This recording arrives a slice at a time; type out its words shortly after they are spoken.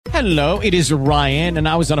Hello, it is Ryan, and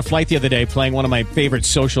I was on a flight the other day playing one of my favorite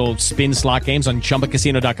social spin slot games on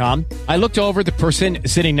ChumbaCasino.com. I looked over at the person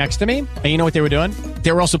sitting next to me, and you know what they were doing?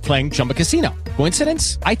 They were also playing Chumba Casino.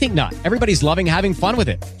 Coincidence? I think not. Everybody's loving having fun with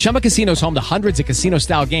it. Chumba Casino is home to hundreds of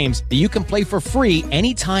casino-style games that you can play for free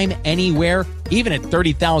anytime, anywhere, even at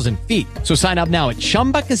 30,000 feet. So sign up now at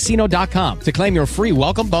ChumbaCasino.com to claim your free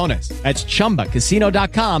welcome bonus. That's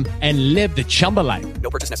ChumbaCasino.com and live the Chumba life.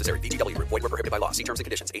 No purchase necessary. VGW. Void were prohibited by law. See terms and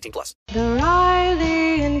conditions. 18 plus. The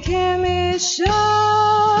Riley and Kimmy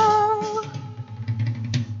Show.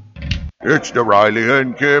 It's the Riley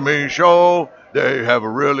and Kimmy Show. They have a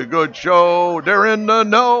really good show. They're in the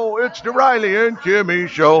know. It's the Riley and Kimmy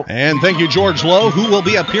Show. And thank you, George Lowe, who will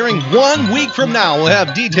be appearing 1 week from now. We'll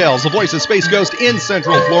have details. The voice of Space Ghost in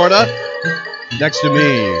Central Florida. Next to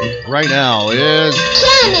me right now is...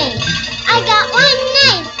 Kimmy! I got one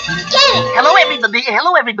name. Kimmy! Hello, everybody.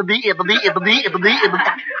 Hello, everybody.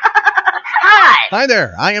 Hi. Hi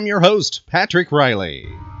there. I am your host, Patrick Riley.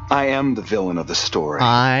 I am the villain of the story.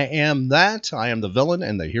 I am that. I am the villain,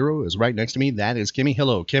 and the hero is right next to me. That is Kimmy.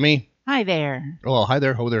 Hello, Kimmy. Hi there. Oh, hi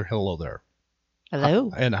there. Ho there. Hello there.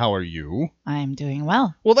 Hello. And how are you? I'm doing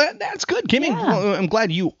well. Well, that's good, Kimmy. Yeah. Well, I'm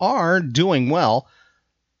glad you are doing well.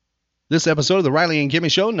 This episode of the Riley and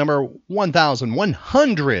Kimmy Show, number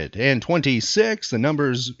 1126. The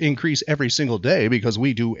numbers increase every single day because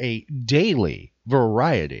we do a daily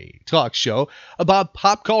variety talk show about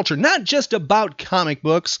pop culture, not just about comic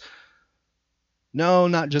books. No,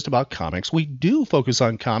 not just about comics. We do focus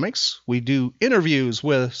on comics. We do interviews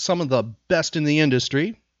with some of the best in the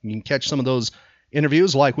industry. You can catch some of those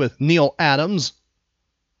interviews, like with Neil Adams,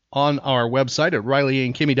 on our website at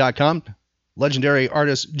RileyandKimmy.com. Legendary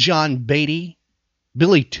artist John Beatty,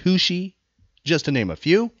 Billy Tucci, just to name a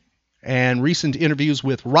few. And recent interviews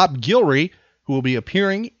with Rob Guillory, who will be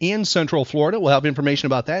appearing in Central Florida. We'll have information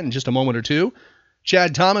about that in just a moment or two.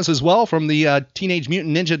 Chad Thomas as well from the Teenage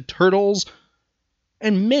Mutant Ninja Turtles.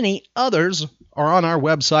 And many others are on our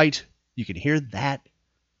website. You can hear that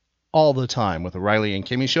all the time with the Riley and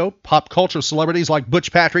Kimmy Show. Pop culture celebrities like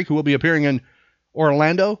Butch Patrick, who will be appearing in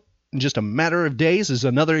Orlando in just a matter of days, is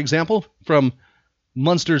another example from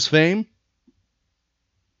Munsters fame.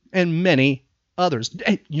 And many others.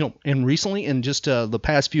 And recently, in just the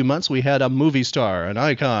past few months, we had a movie star, an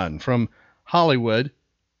icon from Hollywood.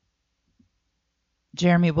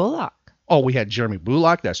 Jeremy Bullock. Oh, we had Jeremy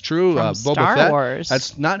Bullock, that's true. From Boba Star Fett. Wars.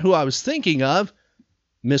 That's not who I was thinking of.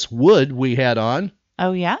 Miss Wood we had on.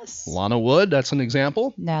 Oh, yes. Lana Wood, that's an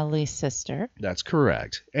example. Natalie's sister. That's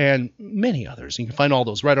correct. And many others. You can find all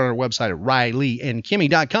those right on our website at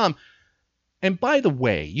RileyandKimmy.com. And by the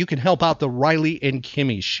way, you can help out the Riley and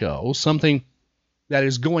Kimmy Show, something that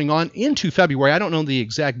is going on into February. I don't know the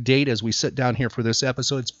exact date as we sit down here for this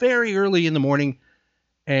episode. It's very early in the morning,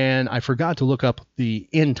 and I forgot to look up the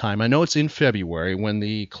end time. I know it's in February when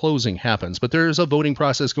the closing happens, but there's a voting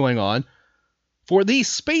process going on for the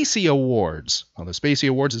Spacie Awards. Now, the Spacie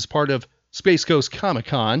Awards is part of Space Coast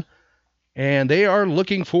Comic-Con, and they are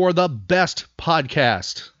looking for the best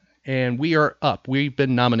podcast. And we are up. We've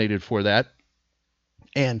been nominated for that.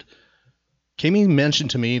 And Kimmy mentioned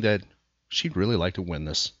to me that she'd really like to win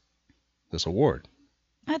this award.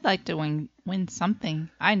 I'd like to win something.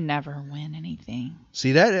 I never win anything.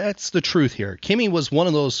 See, that's the truth here. Kimmy was one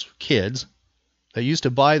of those kids that used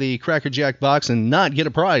to buy the Cracker Jack box and not get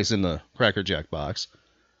a prize in the Cracker Jack box.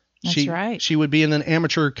 That's right. She would be in an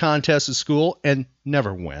amateur contest at school and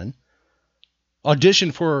never win.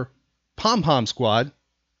 Auditioned for Pom Pom Squad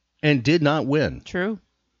and did not win. True.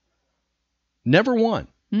 Never won.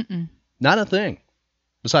 Mm-mm. Not a thing.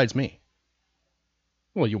 Besides me.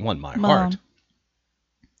 Well, you won my heart.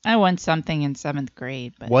 I won something in 7th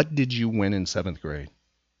grade. But What did you win in 7th grade?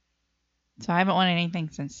 So I haven't won anything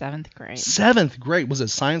since 7th grade. 7th grade? Was it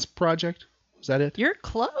science project? Was that it? You're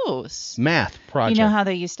close. Math project. You know how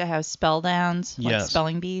they used to have spell downs? Like Yes.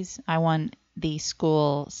 spelling bees? I won the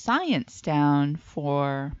school science down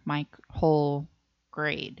for my whole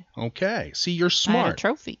grade. Okay. See, you're I smart. had a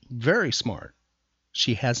trophy. Very smart.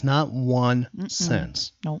 She has not won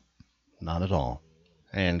since. Nope. Not at all.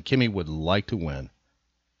 And Kimmy would like to win.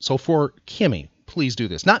 So for Kimmy, please do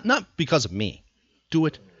this. Not because of me. Do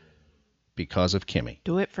it because of Kimmy.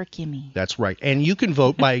 Do it for Kimmy. That's right. And you can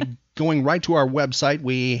vote by going right to our website.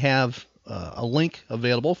 We have a link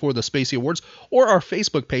available for the Spacie Awards or our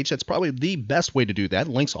Facebook page. That's probably the best way to do that.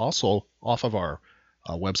 Links also off of our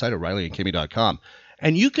website at RileyandKimmy.com.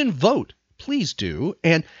 And you can vote. Please do.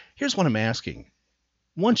 And here's what I'm asking.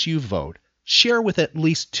 Once you vote, share with at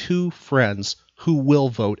least 2 friends who will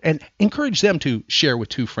vote and encourage them to share with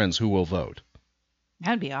 2 friends who will vote.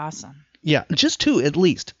 That'd be awesome. Yeah, just 2 at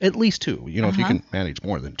least. At least 2. You know, if you can manage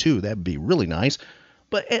more than 2, that'd be really nice.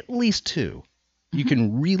 But at least 2. You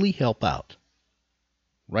can really help out.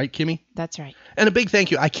 Right, Kimmy? That's right. And a big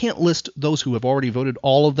thank you. I can't list those who have already voted,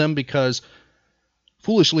 all of them, because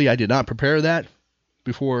foolishly I did not prepare that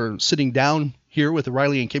before sitting down here with the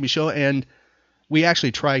Riley and Kimmy Show, and we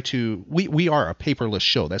actually try to, we are a paperless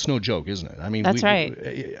show. That's no joke, isn't it? I mean, that's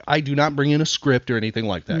right. I do not bring in a script or anything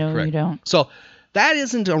like that, no, correct? You don't. So that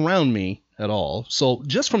isn't around me at all. So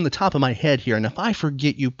just from the top of my head here, and if I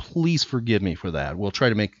forget you, please forgive me for that. We'll try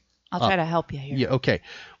to make I'll try to help you here. Yeah, okay.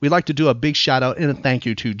 We'd like to do a big shout out and a thank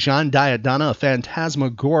you to John Diadana of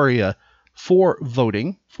Phantasmagoria for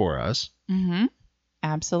voting for us.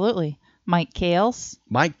 Absolutely. Mike Kales.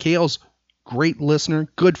 Mike Kales, great listener,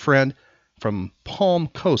 good friend from Palm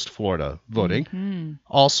Coast, Florida, voting.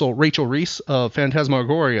 Also, Rachel Reese of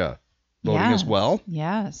Phantasmagoria voting as well.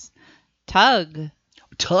 Yes. Tugg,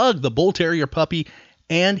 the Bull Terrier puppy,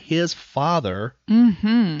 and his father,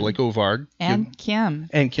 Blake Ovard. And Kim.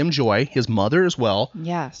 And Kim Joy, his mother as well.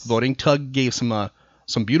 Yes. Voting. Tugg gave some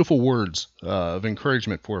beautiful words of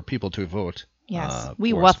encouragement for people to vote. Yes.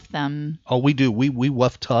 We woof them. Oh, we do. We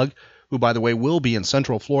woof Tugg, who, by the way, will be in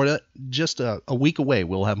Central Florida just a week away.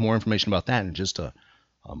 We'll have more information about that in just a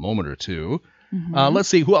moment or two. Let's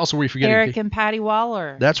see. Who else are we forgetting? Eric and Patty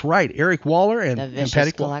Waller. That's right. Eric Waller and the Vicious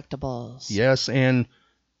Patty Collectibles. Yes, and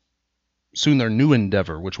soon their new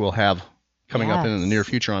endeavor, which we'll have coming up in the near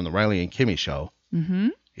future on the Riley and Kimmy Show.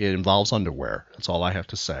 It involves underwear. That's all I have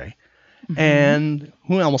to say. And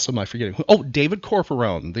who else am I forgetting? Oh, David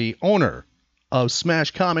Corporone, the owner of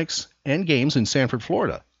Smash Comics and Games in Sanford,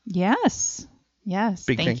 Florida. Yes.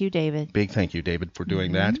 Thank you, David. Big thank you, David, for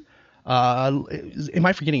doing that. Am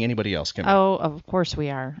I forgetting anybody else, Kimmy? Oh, of course we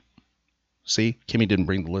are. See, Kimmy didn't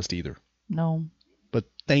bring the list either. No. But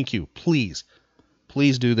thank you. Please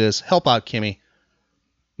do this. Help out Kimmy.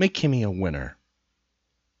 Make Kimmy a winner.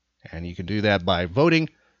 And you can do that by voting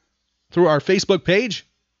through our Facebook page,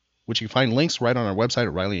 which you can find links right on our website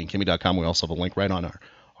at RileyandKimmy.com. We also have a link right on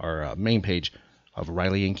our main page of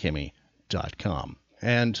RileyandKimmy.com.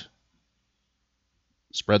 And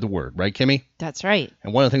spread the word, right, Kimmy? That's right.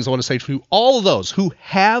 And one of the things I want to say to all of those who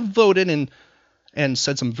have voted and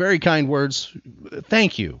said some very kind words,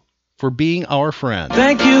 thank you for being our friend.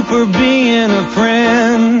 Thank you for being a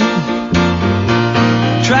friend.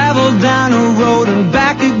 Travel down a road and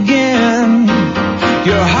back again.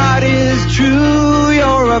 Your heart is true,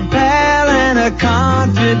 you're a pal and a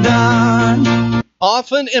confidant.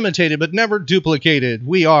 Often imitated but never duplicated,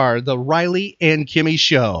 we are the Riley and Kimmy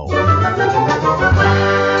Show.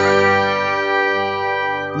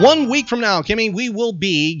 1 week from now, Kimmy, we will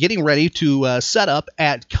be getting ready to set up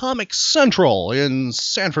at Comic Central in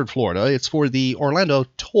Sanford, Florida. It's for the Orlando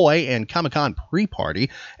Toy and Comic-Con pre-party,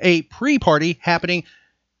 a pre-party happening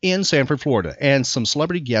in Sanford, Florida, and some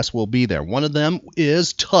celebrity guests will be there. One of them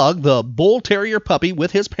is Tugg, the Bull Terrier puppy,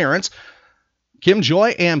 with his parents. Kim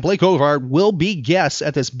Joy and Blake Ovard will be guests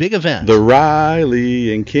at this big event. The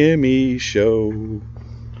Riley and Kimmy Show.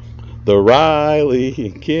 The Riley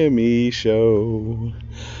and Kimmy Show.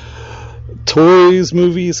 Toys,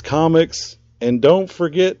 movies, comics, and don't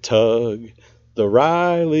forget Tugg. The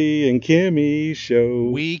Riley and Kimmy Show.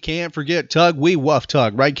 We can't forget Tugg. We woof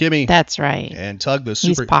Tugg, right, Kimmy? That's right. And Tugg, the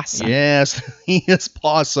super... He's possum. Yes, he is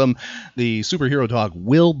possum. The superhero dog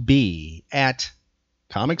will be at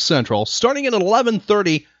Comic Central starting at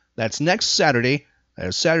 11:30. That's next Saturday.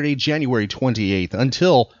 That's Saturday, January 28th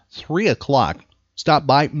until 3 o'clock. Stop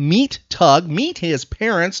by, meet Tugg, meet his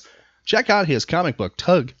parents, check out his comic book,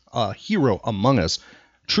 Tugg, a Hero Among Us.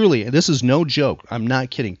 Truly, this is no joke. I'm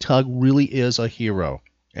not kidding. Tugg really is a hero,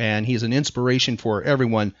 and he's an inspiration for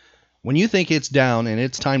everyone. When you think it's down and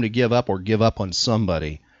it's time to give up or give up on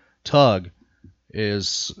somebody, Tugg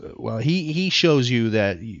is, well, he shows you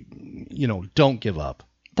that, don't give up.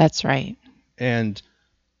 That's right. And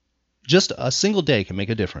just a single day can make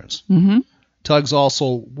a difference. Tugg's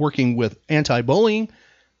also working with anti-bullying,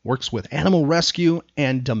 works with animal rescue,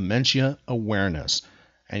 and dementia awareness.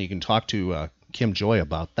 And you can talk to Kim Joy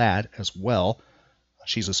about that as well.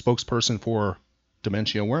 She's a spokesperson for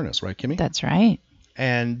dementia awareness, right, Kimmy? That's right.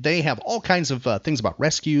 And they have all kinds of things about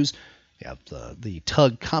rescues. They have the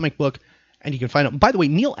Tugg comic book. And you can find out. By the way,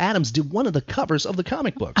 Neil Adams did one of the covers of the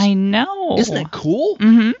comic books. I know. Isn't that cool?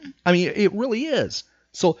 Mm-hmm. I mean, it really is.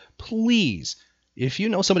 So please, if you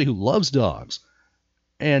know somebody who loves dogs,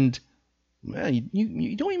 and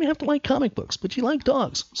you don't even have to like comic books, but you like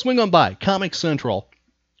dogs, swing on by Comic Central.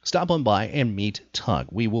 Stop on by and meet Tugg.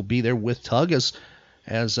 We will be there with Tugg as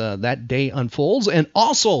that day unfolds. And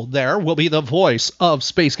also there will be the voice of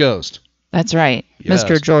Space Ghost. That's right. Yes.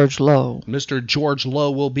 Mr. George Lowe. Mr. George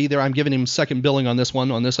Lowe will be there. I'm giving him second billing on this one,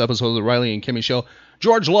 on this episode of the Riley and Kimmy Show.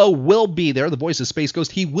 George Lowe will be there, the voice of Space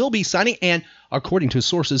Ghost. He will be signing, and according to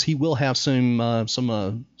sources, he will have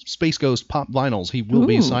some Space Ghost pop vinyls he will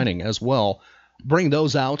be signing as well. Bring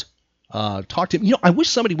those out. Talk to him. You know, I wish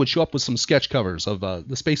somebody would show up with some sketch covers of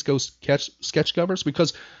the Space Ghost sketch covers,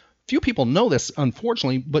 because few people know this,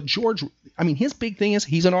 unfortunately, but George, I mean, his big thing is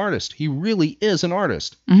he's an artist. He really is an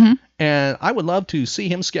artist. Mm-hmm. And I would love to see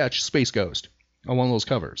him sketch Space Ghost on one of those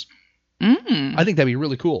covers. I think that'd be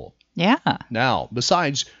really cool. Yeah. Now,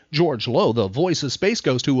 besides George Lowe, the voice of Space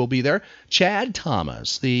Ghost, who will be there, Chad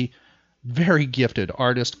Thomas, the very gifted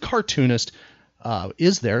artist, cartoonist,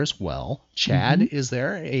 is there as well. Chad is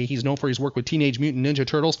there. He's known for his work with Teenage Mutant Ninja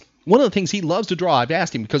Turtles. One of the things he loves to draw, I've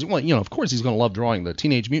asked him, because, well, you know, of course he's going to love drawing the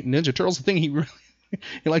Teenage Mutant Ninja Turtles. The thing he really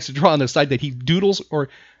he likes to draw on the side that he doodles, or,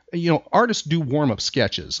 you know, artists do warm-up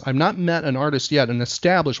sketches. I've not met an artist yet, an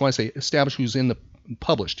established, when I say established, who's in the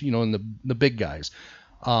published, you know, in the big guys,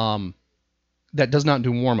 that does not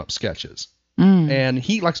do warm-up sketches. And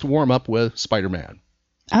he likes to warm up with Spider-Man.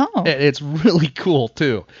 Oh. It's really cool,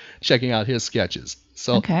 too, checking out his sketches.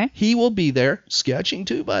 So he will be there sketching,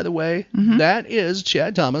 too, by the way. That is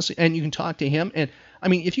Chad Thomas, and you can talk to him. And, I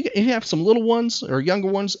mean, if you have some little ones or younger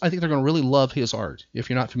ones, I think they're going to really love his art, if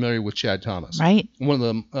you're not familiar with Chad Thomas. Right. One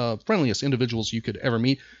of the friendliest individuals you could ever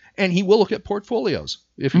meet. And he will look at portfolios,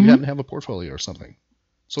 if you happen to have a portfolio or something.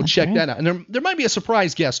 So check that out. And there might be a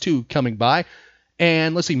surprise guest, too, coming by.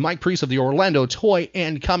 And let's see, Mike Priest of the Orlando Toy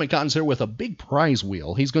and Comic Con's there with a big prize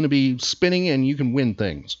wheel. He's going to be spinning, and you can win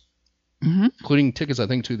things, including tickets, I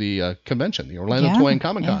think, to the convention, the Orlando Toy and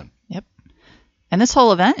Comic Con. Yep. And this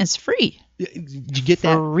whole event is free. You get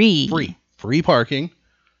that free parking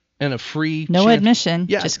and a free no admission.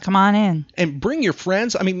 Yeah. Just come on in and bring your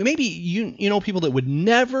friends. I mean, maybe you know people that would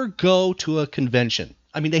never go to a convention.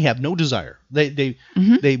 I mean, they have no desire. They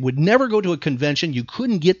would never go to a convention. You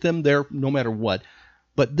couldn't get them there no matter what.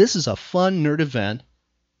 But this is a fun nerd event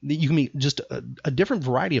that you can meet just a different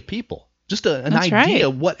variety of people. Just an idea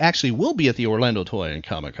of what actually will be at the Orlando Toy and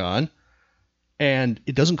Comic Con. And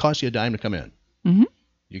it doesn't cost you a dime to come in.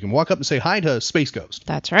 You can walk up and say hi to Space Ghost.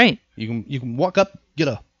 That's right. You can walk up, get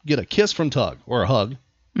a kiss from Tugg, or a hug.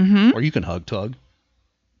 Or you can hug Tugg.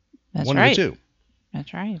 That's One right. of the two.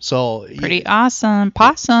 That's right. So pretty awesome.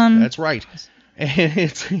 Possum. That's right. And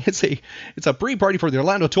it's a pre-party for the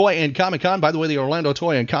Orlando Toy and Comic Con. By the way, the Orlando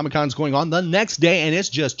Toy and Comic Con is going on the next day, and it's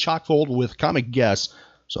just chock full with comic guests.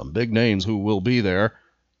 Some big names who will be there.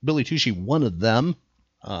 Billy Tucci, one of them.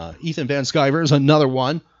 Ethan Van Sciver is another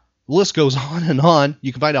one. The list goes on and on.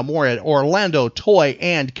 You can find out more at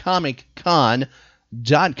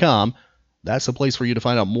OrlandoToyAndComicCon.com. That's the place for you to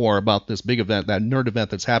find out more about this big event, that nerd event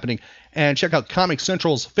that's happening. And check out Comic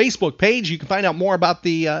Central's Facebook page. You can find out more about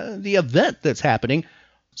the event that's happening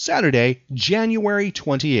Saturday, January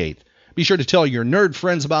 28th. Be sure to tell your nerd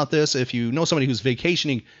friends about this. If you know somebody who's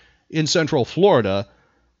vacationing in Central Florida,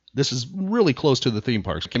 this is really close to the theme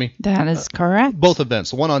parks, Kimmy. That is correct. Both events,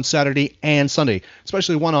 the one on Saturday and Sunday.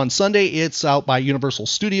 Especially the one on Sunday, it's out by Universal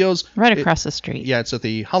Studios. Right across the street. Yeah, it's at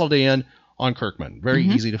the Holiday Inn on Kirkman. Very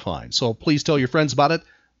easy to find. So please tell your friends about it.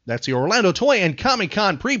 That's the Orlando Toy and Comic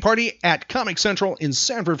Con pre-party at Comic Central in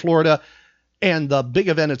Sanford, Florida. And the big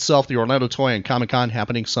event itself, the Orlando Toy and Comic Con,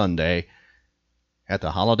 happening Sunday at the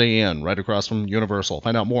Holiday Inn right across from Universal.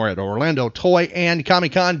 Find out more at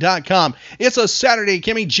OrlandoToyAndComicCon.com. It's a Saturday,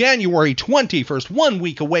 Kimmy, January 21st, 1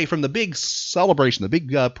 week away from the big celebration, the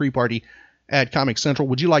big pre-party at Comic Central.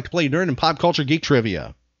 Would you like to play Nerd and Pop Culture Geek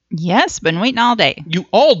Trivia? Yes, been waiting all day. You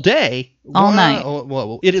all day? All night.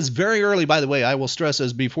 Well, it is very early, by the way. I will stress,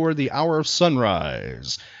 as before the hour of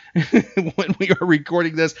sunrise when we are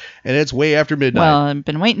recording this, and it's way after midnight. Well, I've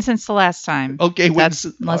been waiting since the last time. Okay. Let's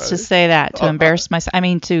just say that to embarrass myself. I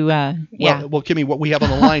mean, yeah. Well, Kimmy, what we have on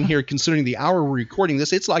the line here, considering the hour we're recording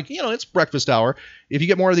this, it's like, it's breakfast hour. If you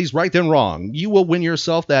get more of these right than wrong, you will win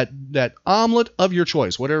yourself that omelet of your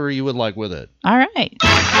choice, whatever you would like with it. All right.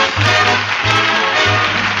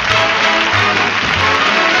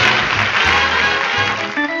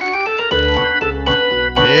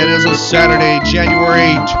 It is a Saturday,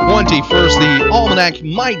 January 21st. The almanac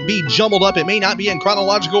might be jumbled up. It may not be in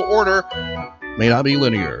chronological order. May not be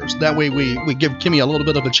linear. So that way we give Kimmy a little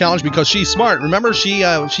bit of a challenge because she's smart. Remember, she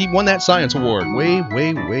won that science award way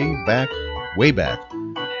back. Way back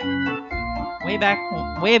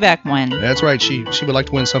when. That's right. She would like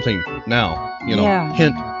to win something now. Yeah.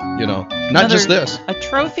 Hint, not just this. A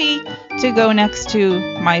trophy to go next to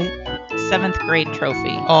my 7th grade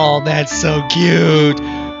trophy. Oh, that's so cute.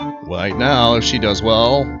 Right now, if she does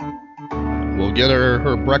well, We'll get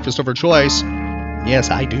her breakfast of her choice.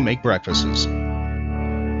 Yes, I do make breakfasts.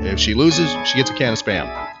 If she loses, she gets a can of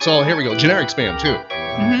Spam. So here we go. Generic Spam, too.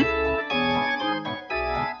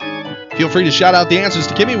 Feel free to shout out the answers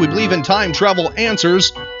to Kimmy. We believe in time travel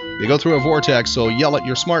answers. They go through a vortex, so yell at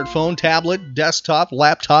your smartphone, tablet, desktop,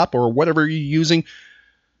 laptop, or whatever you're using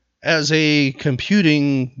as a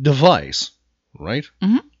computing device, right?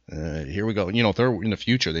 Here we go. You know, if they're in the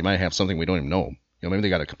future, they might have something we don't even know. You know, maybe they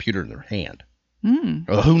got a computer in their hand.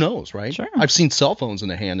 Who knows, right? Sure. I've seen cell phones in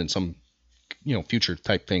the hand and some, you know, future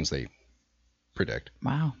type things they predict.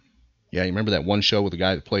 Wow. Yeah, you remember that one show with the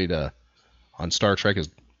guy that played on Star Trek as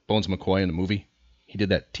Bones McCoy in the movie? He did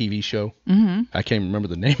that TV show. I can't remember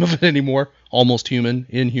the name of it anymore. Almost Human,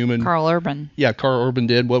 Inhuman. Carl Urban. Yeah, Carl Urban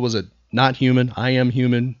did. What was it? Not Human, I Am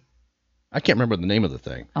Human. I can't remember the name of the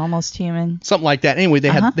thing. Almost Human. Something like that. Anyway, they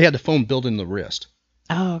had the phone built in the wrist.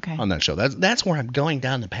 Oh, okay. On that show. That's where I'm going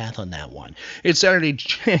down the path on that one. It's Saturday,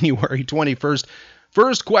 January 21st.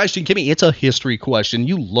 First question, Kimmy. It's a history question.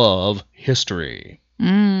 You love history.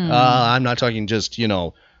 I'm not talking just, you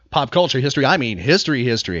know, pop culture history. I mean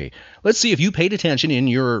history. Let's see if you paid attention in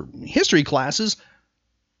your history classes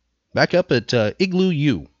back up at Igloo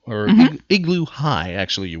U, or Igloo High,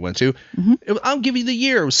 actually, you went to. I'll give you the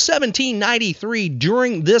year, 1793.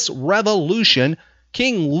 During this revolution,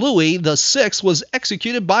 King Louis VI was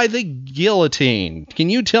executed by the guillotine. Can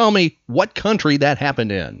you tell me what country that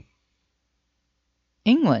happened in?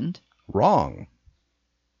 England. Wrong.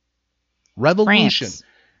 Revolution. France.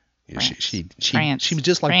 She was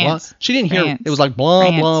just like France. blah. She didn't hear. It was like blah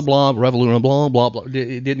blah blah revolution blah blah blah.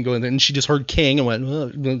 It didn't go in there, and she just heard king and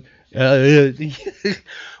went.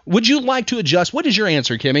 Would you like to adjust? What is your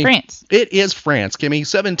answer, Kimmy? France. It is France, Kimmy.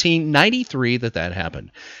 1793 that happened.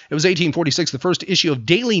 It was 1846. The first issue of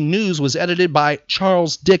Daily News was edited by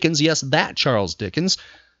Charles Dickens. Yes, that Charles Dickens.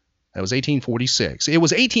 That was 1846. It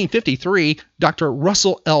was 1853. Dr.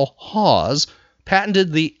 Russell L. Hawes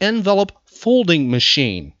patented the envelope folding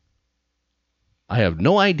machine. I have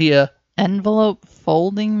no idea. Envelope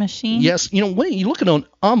folding machine? Yes. You know, when you look at an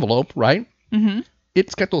envelope, right?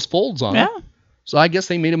 It's got those folds on it. So I guess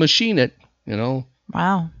they made a machine that, you know.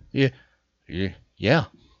 Wow. Yeah.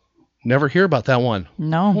 Never hear about that one.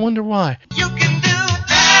 No. I wonder why. You can do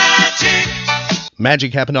magic.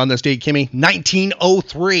 Magic happened on this date, Kimmy.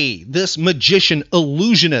 1903. This magician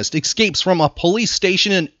illusionist escapes from a police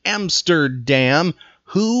station in Amsterdam.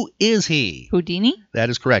 Who is he? Houdini? That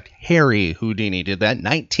is correct. Harry Houdini did that.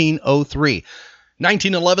 1903.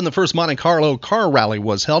 1911, the first Monte Carlo car rally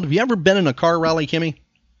was held. Have you ever been in a car rally, Kimmy?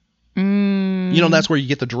 You know, that's where you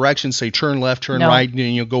get the directions, say turn left, turn right, and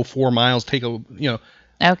you go 4 miles, take a, you know.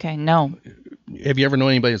 Okay, no. Have you ever known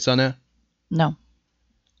anybody that's done that? No.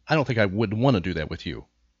 I don't think I would want to do that with you.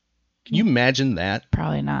 Can you imagine that?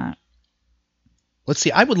 Probably not. Let's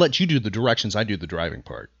see, I would let you do the directions, I do the driving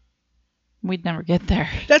part. We'd never get there.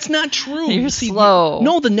 That's not true. You're slow.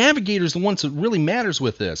 No, the navigator's the one that really matters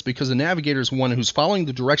with this, because the navigator's the one who's following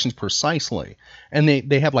the directions precisely. And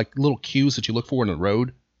they have like little cues that you look for in the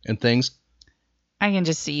road and things. I can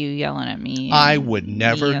just see you yelling at me. I would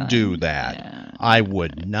never do that. Yeah. I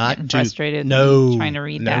would not do. Frustrated. No. Trying to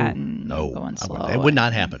read that and going slow. It would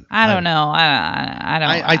not happen. I don't know. I don't.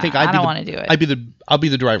 I think I don't want to do it. I'll be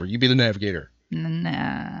the driver. You be the navigator.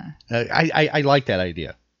 Nah. I like that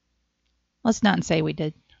idea. Let's not say we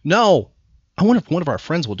did. No. I wonder if one of our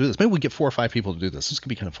friends will do this. Maybe we get 4 or 5 people to do this. This could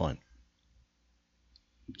be kind of fun.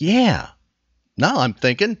 Yeah. Now I'm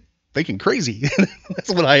thinking crazy. That's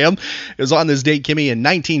what I am. It was on this date, Kimmy, in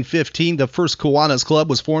 1915. The first Kiwanis Club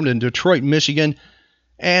was formed in Detroit, Michigan.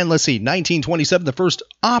 And let's see, 1927, the first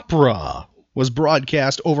opera was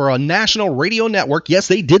broadcast over a national radio network. Yes,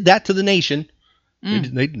 they did that to the nation.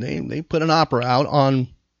 They put an opera out on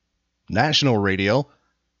national radio.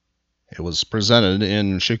 It was presented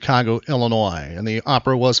in Chicago, Illinois, and the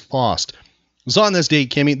opera was Faust. It was on this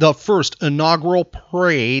date, Kimmy, the first inaugural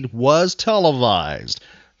parade was televised.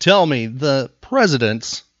 Tell me the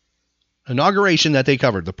president's inauguration that they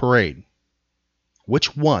covered, the parade.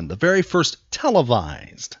 Which one? The very first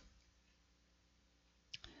televised.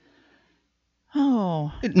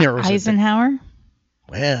 Oh, it narrows Eisenhower?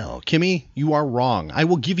 Well, Kimmy, you are wrong. I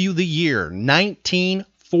will give you the year,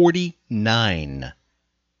 1949.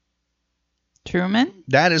 Truman?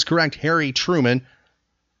 That is correct. Harry Truman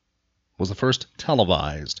was the first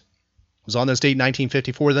televised. It was on this date,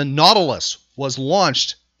 1954. The Nautilus was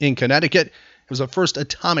launched in Connecticut. It was the first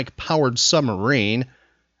atomic-powered submarine.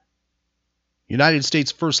 United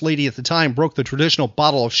States First Lady at the time broke the traditional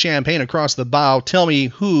bottle of champagne across the bow. Tell me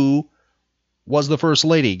who was the First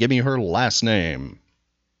Lady. Give me her last name.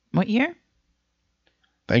 What year?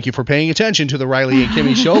 Thank you for paying attention to the Riley and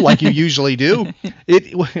Kimmy Show like you usually do.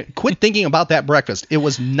 Quit thinking about that breakfast. It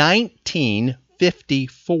was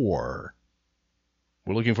 1954.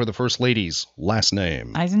 We're looking for the First Lady's last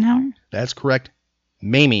name. Eisenhower? That's correct.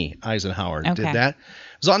 Mamie Eisenhower did Okay. that.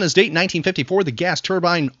 It was on this date, 1954, the gas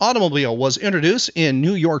turbine automobile was introduced in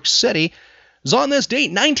New York City. It was on this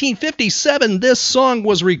date, 1957, this song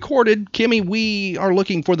was recorded. Kimmy, we are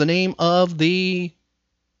looking for the name of the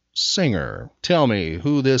singer. Tell me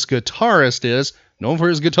who this guitarist is, known for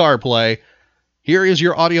his guitar play. Here is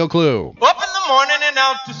your audio clue. Up in the morning and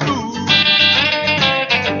out to school.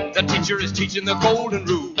 The teacher is teaching the golden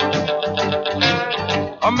rule.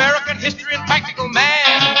 American history and practical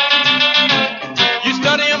math. You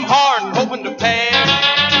study them hard and hoping to pass.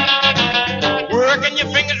 Working your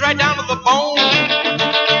fingers right down to the bone.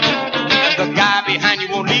 And the guy behind you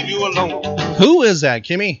won't leave you alone. Who is that,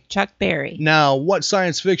 Kimmy? Chuck Berry. Now, what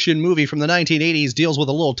science fiction movie from the 1980s deals with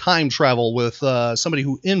a little time travel with somebody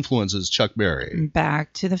who influences Chuck Berry?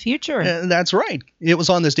 Back to the Future. That's right. It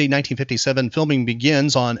was on this date, 1957. Filming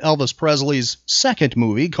begins on Elvis Presley's second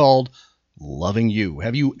movie called Loving You.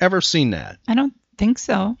 Have you ever seen that? I don't think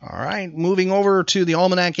so. All right. Moving over to the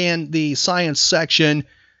almanac and the science section. It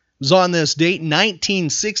was on this date,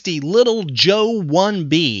 1960. Little Joe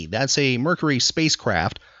 1B. That's a Mercury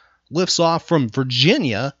spacecraft. Lifts off from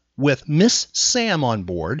Virginia with Miss Sam on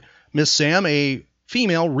board. Miss Sam, a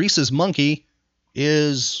female rhesus monkey,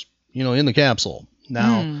 is, in the capsule.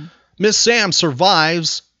 Now, Miss Sam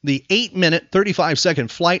survives the 8-minute,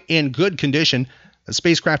 35-second flight in good condition. The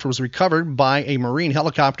spacecraft was recovered by a Marine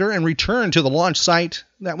helicopter and returned to the launch site.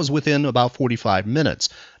 That was within about 45 minutes.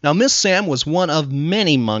 Now, Miss Sam was one of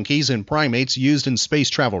many monkeys and primates used in space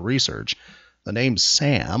travel research. The name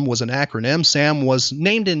SAM was an acronym. SAM was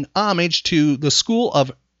named in homage to the School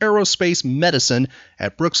of Aerospace Medicine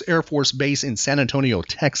at Brooks Air Force Base in San Antonio,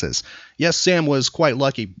 Texas. Yes, Sam was quite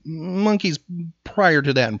lucky. Monkeys prior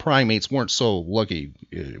to that and primates weren't so lucky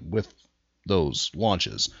with those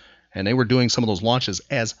launches. And they were doing some of those launches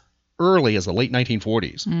as early as the late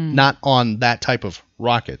 1940s. Not on that type of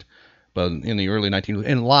rocket, but in the early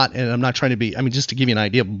 1940s. And I'm not trying to be, just to give you an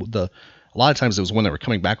idea, a lot of times it was when they were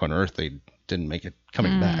coming back on Earth, they didn't make it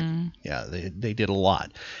coming back. Yeah, they did a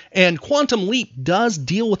lot. And Quantum Leap does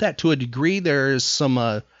deal with that to a degree. There's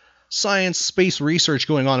some science space research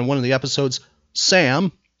going on in one of the episodes.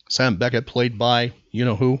 Sam Beckett, played by, you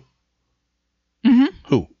know who?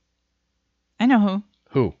 Who? I know who.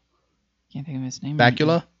 Who? Can't think of his name.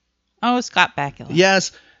 Bakula? Oh, Scott Bakula.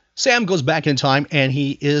 Yes. Sam goes back in time, and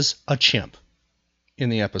he is a chimp in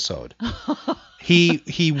the episode.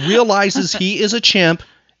 He realizes he is a chimp,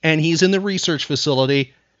 and he's in the research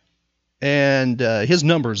facility, and his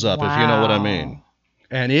number's up, if you know what I mean.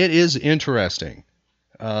 And it is interesting.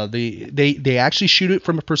 They actually shoot it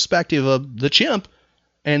from a perspective of the chimp,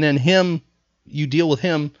 and then you deal with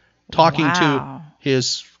him talking to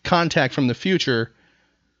his contact from the future.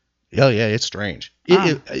 Oh, yeah, it's strange.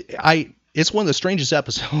 It's one of the strangest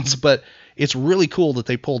episodes, but it's really cool that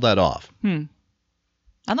they pulled that off.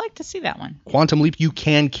 I'd like to see that one. Quantum Leap you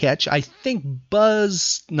can catch. I think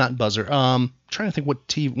not Buzzer. Trying to think what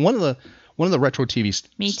TV. One of the retro TVs.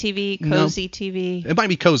 Me TV, Cozy TV. It might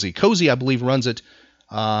be Cozy. Cozy, I believe, runs it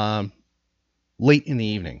late in the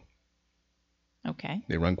evening. Okay.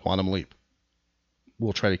 They run Quantum Leap.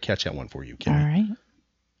 We'll try to catch that one for you, Kim. All right.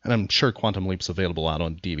 And I'm sure Quantum Leap's available out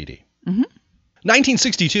on DVD.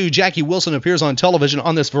 1962, Jackie Wilson appears on television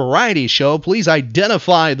on this variety show. Please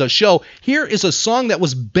identify the show. Here is a song that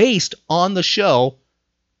was based on the show.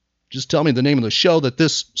 Just tell me the name of the show that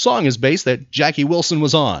this song is based, that Jackie Wilson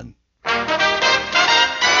was on. 8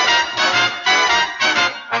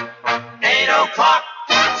 o'clock,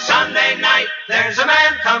 Sunday night, there's a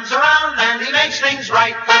man comes around and he makes things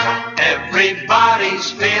right. Everybody's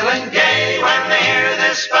feeling gay when they hear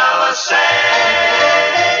this fella say,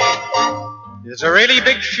 "It's a really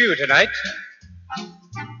big show tonight.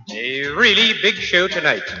 A really big show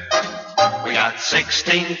tonight. We got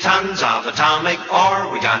 16 tons of atomic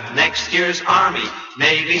ore. We got next year's Army,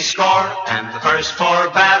 Navy score, and the first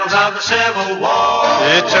 4 battles of the Civil War.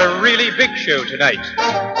 It's a really big show tonight.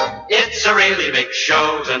 It's a really big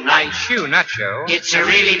show tonight. Shoe, not show. It's a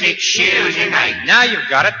really big show tonight. Now you've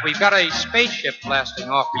got it. We've got a spaceship blasting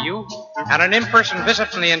off for you, and an in-person visit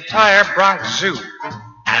from the entire Bronx Zoo.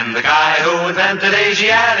 And the guy who invented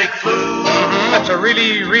Asiatic flu. That's a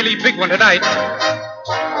really, really big one tonight.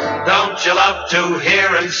 Don't you love to hear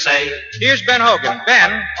him say? Here's Ben Hogan.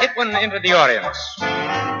 Ben, hit one into the audience.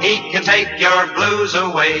 He can take your blues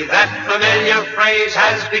away. That familiar phrase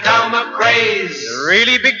has become a craze. A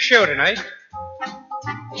really big show tonight.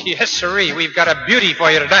 Yes, sirree. We've got a beauty for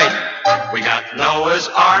you tonight. We got Noah's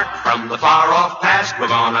Ark from the far-off past. We're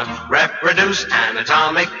gonna reproduce an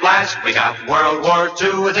atomic blast. We got World War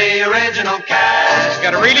II with the original cast. We've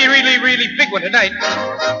got a really, really, really big one tonight.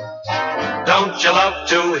 Don't you love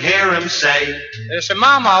to hear him say, There's some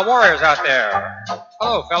Mama warriors out there.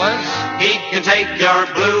 Hello, fellas. he can take your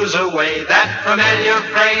blues away. That familiar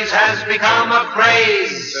phrase has become a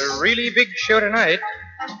craze. It's a really big show tonight.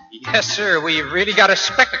 Yes, sir. We've really got a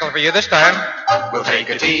spectacle for you this time. We'll take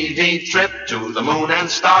a TV trip to the moon and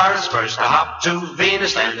stars. First a hop to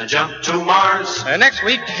Venus, then a jump to Mars. Next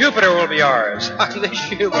week, Jupiter will be ours.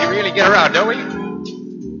 This year we really get around, don't we?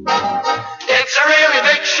 It's a really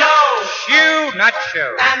big show. Shoe, not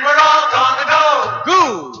show. And we're all gonna go.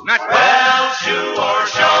 Goo, not go. Well, shoe or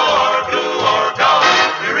show or goo or go.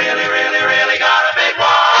 We really, really, really got a big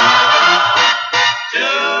one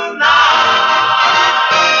tonight.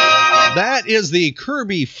 That is the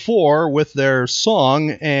Kirby 4 with their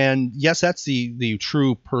song, and yes, that's the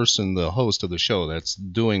true person, the host of the show, that's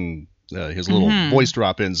doing his little voice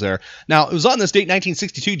drop-ins there. Now, it was on this date,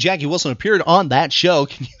 1962, Jackie Wilson appeared on that show.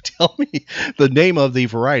 Can you tell me the name of the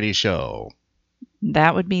variety show?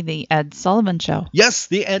 That would be the Ed Sullivan Show. Yes,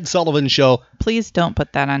 the Ed Sullivan Show. Please don't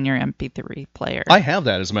put that on your MP3 player. I have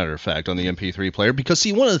that, as a matter of fact, on the MP3 player, because,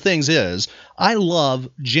 see, one of the things is, I love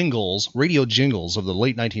jingles, radio jingles of the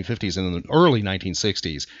late 1950s and the early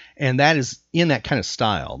 1960s, and that is in that kind of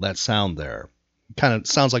style, that sound there. Kind of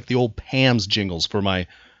sounds like the old Pam's jingles for my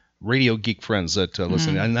radio geek friends that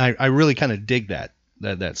listen, and I really kind of dig that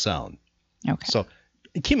sound. Okay. So,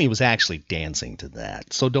 Kimmy was actually dancing to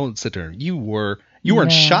that, so don't sit there. You were in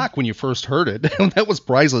shock when you first heard it. That was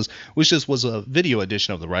priceless, which just was a video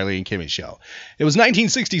edition of the Riley and Kimmy Show. It was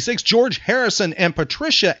 1966. George Harrison and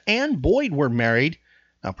Patricia Ann Boyd were married.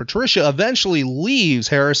 Now, Patricia eventually leaves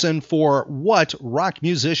Harrison for what rock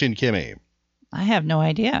musician, Kimmy? I have no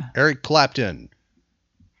idea. Eric Clapton.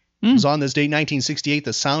 It was on this date, 1968.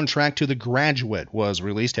 The soundtrack to The Graduate was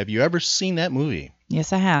released. Have you ever seen that movie?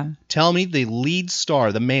 Yes, I have. Tell me the lead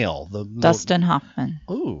star, the male. Dustin Hoffman.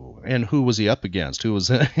 Ooh, and who was he up against? Who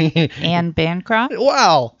was it? Anne Bancroft.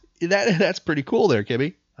 Wow, that's pretty cool there,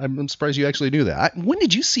 Kimmy. I'm surprised you actually knew that. When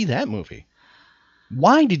did you see that movie?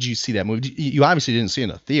 Why did you see that movie? You obviously didn't see it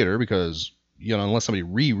in a theater because, unless somebody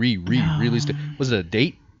released it. Was it a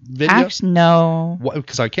date video? Actually, no.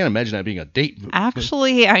 Because I can't imagine that being a date.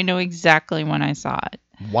 Actually, I know exactly when I saw it.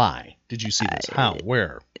 Why did you see this? How?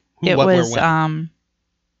 Where? Who, it what, was, where, when?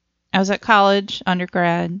 I was at college,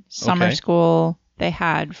 undergrad, summer school. They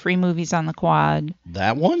had free movies on the quad.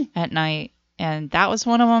 That one? At night. And that was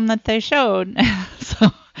one of them that they showed.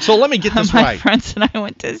 So let me get this my right. My friends and I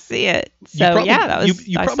went to see it. So, that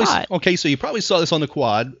was, I saw it. Okay, so you probably saw this on the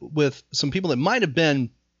quad with some people that might have been,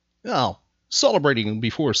 celebrating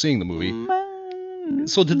before seeing the movie.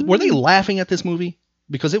 So were they laughing at this movie?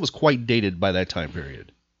 Because it was quite dated by that time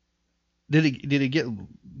period. Did it get,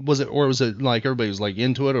 was it like everybody was like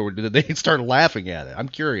into it, or did they start laughing at it? I'm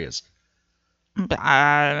curious. But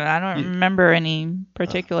I don't remember any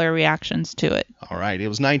particular reactions to it. All right. It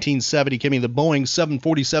was 1970, Kimmy. The Boeing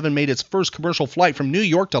 747 made its first commercial flight from New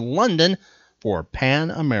York to London for Pan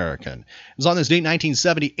American. It was on this date,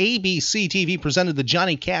 1970. ABC TV presented the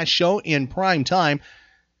Johnny Cash Show in prime time.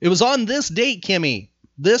 It was on this date, Kimmy.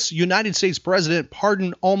 This United States president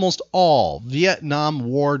pardoned almost all Vietnam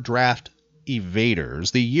War draft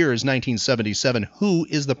evaders. The year is 1977. Who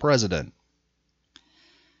is the president?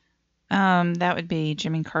 That would be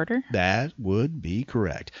Jimmy Carter. That would be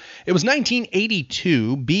correct. It was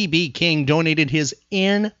 1982. B.B. King donated his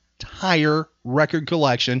entire record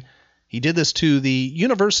collection. He did this to the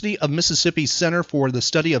University of Mississippi Center for the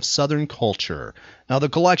Study of Southern Culture. Now, the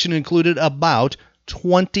collection included about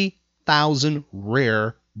 20,000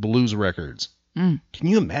 rare blues records. Can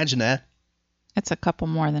you imagine that? That's a couple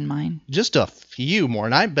more than mine. Just a few more.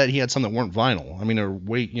 And I bet he had some that weren't vinyl. I mean, they're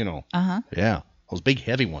weight, Uh-huh. Yeah. Those big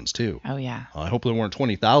heavy ones, too. Oh, yeah. I hope there weren't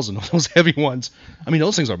 20,000 of those heavy ones. I mean,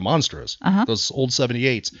 those things are monstrous. Uh-huh. Those old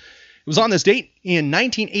 78s. It was on this date in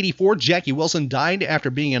 1984. Jackie Wilson died after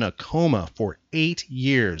being in a coma for 8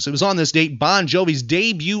 years. It was on this date. Bon Jovi's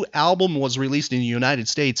debut album was released in the United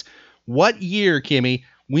States. What year, Kimmy?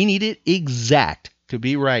 We need it exact to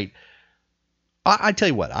be right. I tell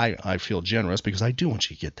you what, I feel generous because I do want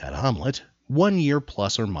you to get that omelet. 1 year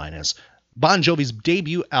plus or minus. Bon Jovi's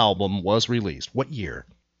debut album was released. What year?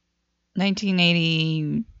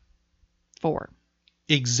 1984.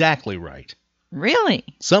 Exactly right. Really?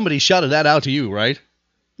 Somebody shouted that out to you, right?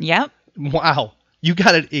 Yep. Wow. You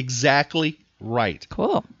got it exactly right.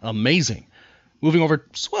 Cool. Amazing. Moving over,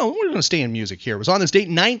 well, we're going to stay in music here. It was on this date,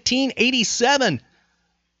 1987.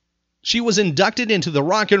 She was inducted into the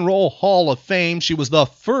Rock and Roll Hall of Fame. She was the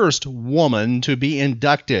first woman to be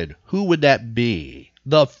inducted. Who would that be?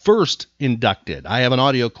 The first inducted. I have an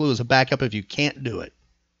audio clue as a backup if you can't do it.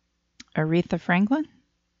 Aretha Franklin?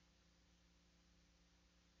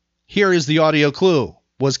 Here is the audio clue.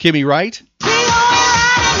 Was Kimmy right?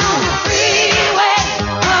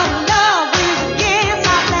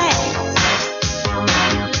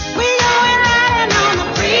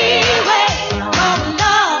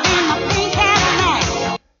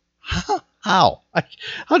 How?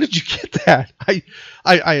 How did you get that?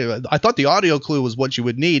 I thought the audio clue was what you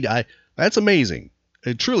would need. That's amazing.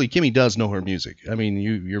 Truly, Kimmy does know her music. I mean,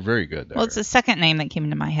 you're very good there. Well, it's the second name that came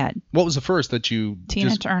into my head. What was the first that you...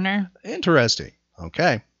 Tina Turner. Interesting.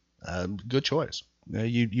 Okay. Good choice.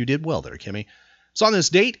 You did well there, Kimmy. So on this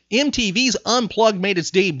date, MTV's Unplugged made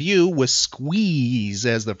its debut with Squeeze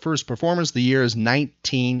as the first performance. The year is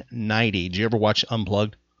 1990. Did you ever watch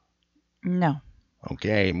Unplugged? No.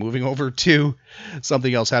 Okay, moving over to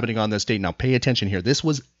something else happening on this date. Now, pay attention here. This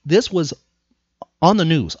was on the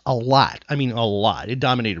news a lot. I mean, a lot. It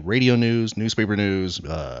dominated radio news, newspaper news,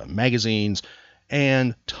 magazines,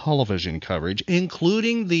 and television coverage,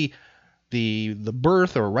 including the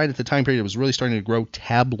birth, or right at the time period it was really starting to grow,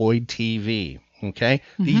 tabloid TV. Okay?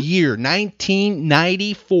 Mm-hmm. The year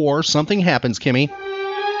 1994, something happens, Kimmy.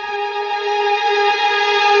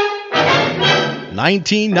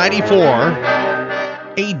 1994.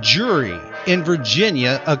 A jury in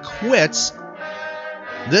Virginia acquits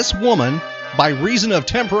this woman by reason of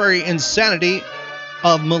temporary insanity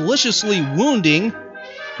of maliciously wounding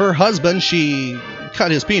her husband. She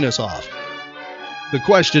cut his penis off. The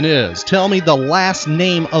question is, tell me the last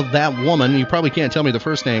name of that woman. You probably can't tell me the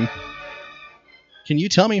first name. Can you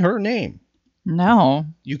tell me her name? No.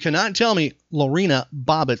 You cannot tell me Lorena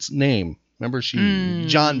Bobbitt's name. Remember,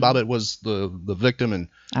 John Bobbitt was the victim, and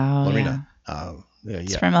Lorena... Yeah.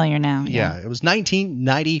 It's familiar now. Yeah, it was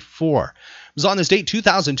 1994. It was on this date,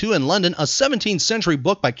 2002, in London, a 17th century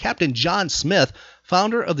book by Captain John Smith,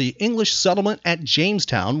 founder of the English settlement at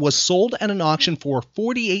Jamestown, was sold at an auction for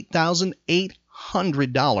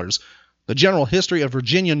 $48,800. The General History of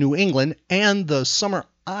Virginia, New England, and the Summer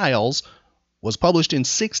Isles was published in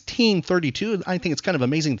 1632. I think it's kind of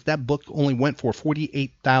amazing that book only went for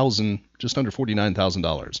 $48,000, just under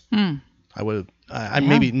 $49,000.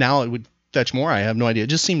 Maybe now it would fetch more. I have no idea. It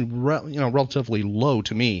just seemed relatively low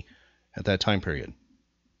to me at that time period.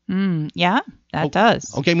 Yeah, that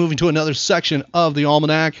does. Okay, moving to another section of the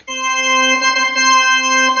Almanac.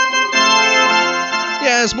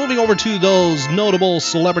 Yes, moving over to those notable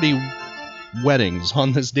celebrity weddings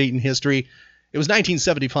on this date in history. It was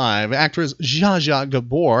 1975. Actress Zsa Zsa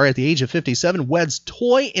Gabor, at the age of 57, weds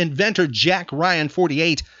toy inventor Jack Ryan,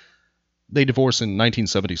 48. They divorced in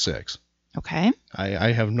 1976. Okay.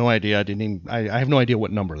 I have no idea. I have no idea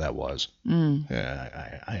what number that was.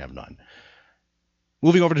 I have none.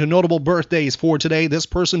 Moving over to notable birthdays for today. This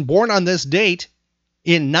person born on this date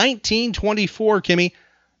in 1924, Kimmy,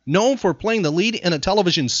 known for playing the lead in a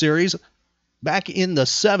television series back in the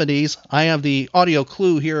 70s. I have the audio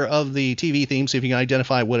clue here of the TV theme, see if you can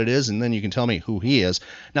identify what it is, and then you can tell me who he is.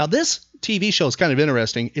 Now, this TV show is kind of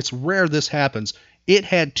interesting. It's rare this happens. It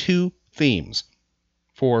had two themes.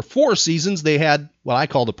 For 4 seasons, they had what I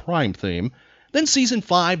call the prime theme. Then season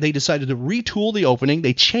 5, they decided to retool the opening.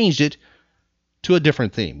 They changed it to a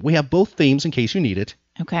different theme. We have both themes in case you need it.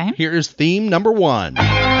 Okay. Here is theme number 1.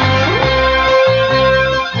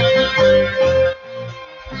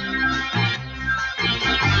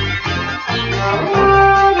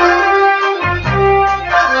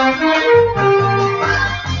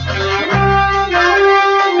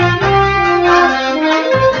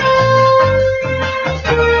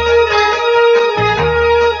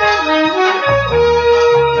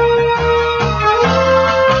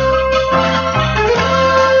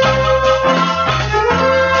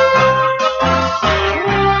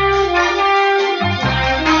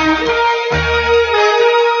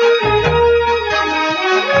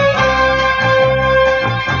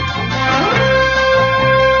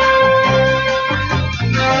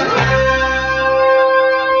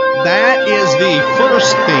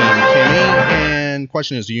 First theme, Kimmy, and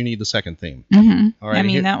question is, do you need the second theme? Mm-hmm. All right, I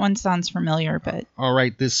mean, that one sounds familiar, but... All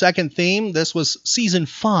right, the second theme, this was season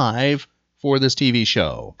 5 for this TV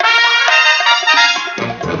show.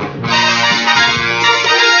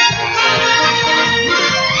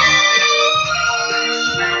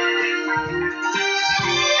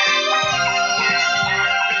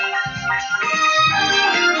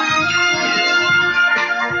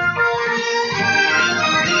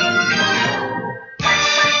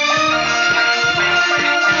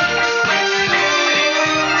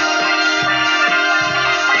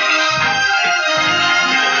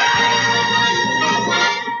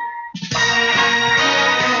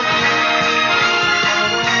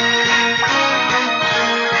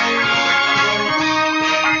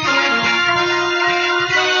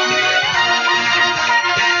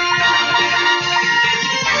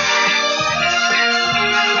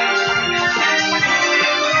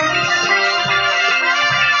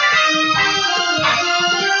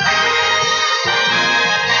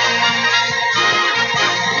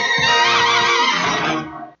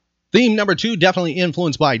 Theme number 2, definitely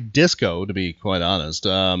influenced by disco, to be quite honest.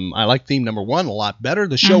 I like theme number 1 a lot better.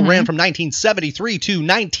 The show ran from 1973 to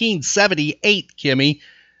 1978, Kimmy.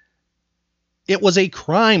 It was a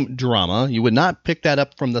crime drama. You would not pick that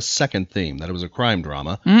up from the second theme, that it was a crime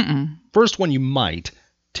drama. First one you might.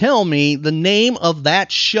 Tell me the name of that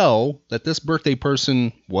show that this birthday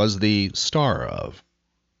person was the star of.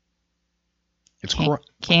 It's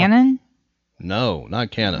Canon? No, not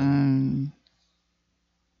Canon.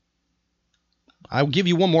 I'll give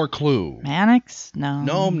you one more clue. Mannix? No.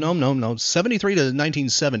 No. 73 to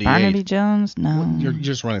 1978. Barnaby Jones? No. Well, you're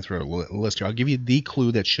just running through a list here. I'll give you the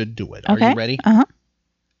clue that should do it. Okay. Are you ready? Uh-huh.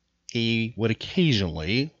 He would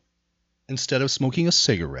occasionally, instead of smoking a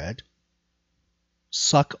cigarette,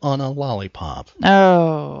 suck on a lollipop.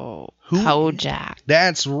 Oh, Kojak.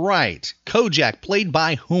 That's right. Kojak, played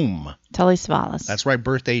by whom? Telly Savalas. That's right,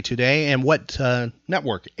 birthday today. And what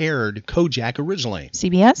network aired Kojak originally?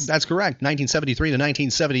 CBS? That's correct, 1973 to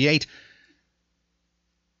 1978.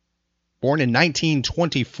 Born in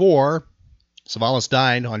 1924, Savalas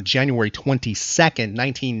died on January 22nd,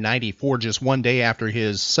 1994, just one day after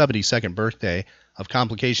his 72nd birthday, of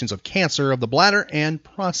complications of cancer of the bladder and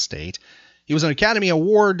prostate. He was an Academy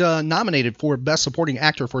Award nominated for Best Supporting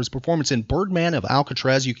Actor for his performance in Birdman of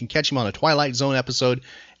Alcatraz. You can catch him on a Twilight Zone episode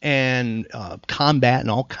and Combat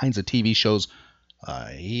and all kinds of TV shows.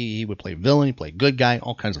 He would play villain, he played good guy,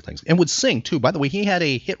 all kinds of things. And would sing, too. By the way, he had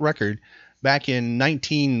a hit record back in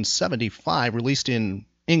 1975, released in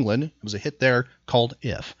England. It was a hit there called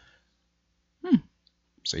If.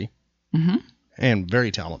 See? And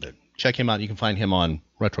very talented. Check him out. You can find him on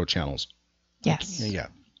retro channels. Yes. Yeah.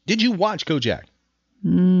 Did you watch Kojak?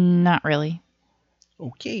 Not really.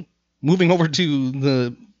 Okay. Moving over to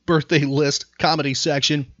the birthday list comedy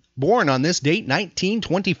section. Born on this date,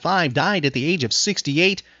 1925, died at the age of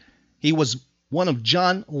 68. He was one of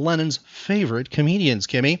John Lennon's favorite comedians,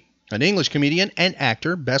 Kimmy. An English comedian and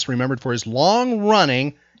actor, best remembered for his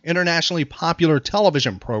long-running, internationally popular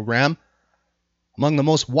television program. Among the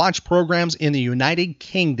most watched programs in the United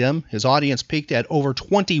Kingdom, his audience peaked at over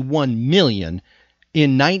 21 million.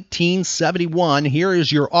 In 1971, here is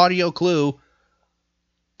your audio clue.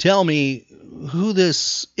 Tell me who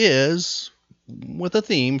this is with a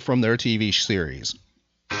theme from their TV series.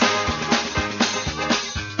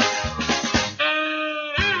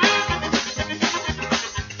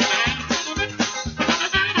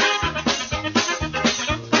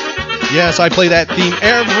 Yes, I play that theme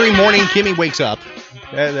every morning Kimmy wakes up.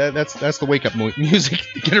 That's the wake-up music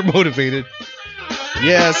to get her motivated.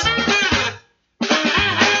 Yes.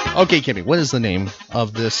 Okay, Kimmy, what is the name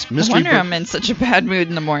of this mystery? No wonder I'm in such a bad mood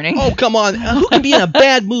in the morning. Oh, come on. Who can be in a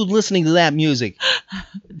bad mood listening to that music?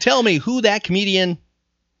 Tell me who that comedian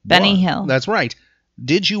Benny Hill. That's right.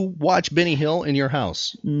 Did you watch Benny Hill in your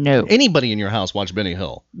house? No. Anybody in your house watch Benny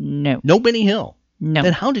Hill? No. No Benny Hill? No.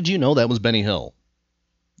 Then how did you know that was Benny Hill?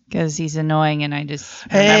 Because he's annoying and I just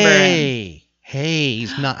remember him. Hey,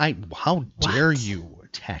 he's not. How dare you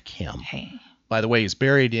attack him? Hey. By the way, he's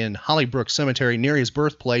buried in Hollybrook Cemetery near his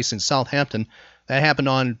birthplace in Southampton. That happened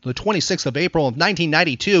on the 26th of April of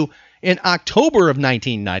 1992. In October of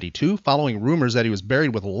 1992, following rumors that he was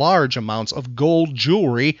buried with large amounts of gold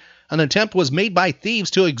jewelry, an attempt was made by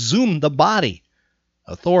thieves to exhume the body.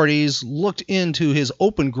 Authorities looked into his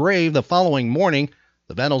open grave the following morning.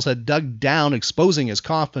 The vandals had dug down, exposing his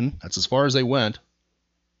coffin. That's as far as they went.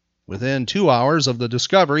 Within 2 hours of the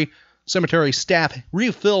discovery, cemetery staff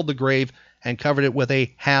refilled the grave and covered it with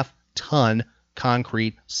a half-ton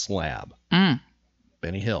concrete slab.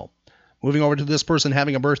 Benny Hill. Moving over to this person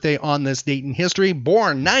having a birthday on this date in history.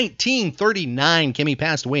 Born 1939. Kimmy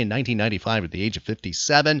passed away in 1995 at the age of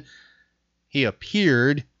 57. He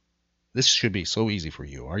appeared... This should be so easy for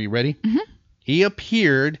you. Are you ready? He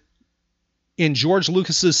appeared in George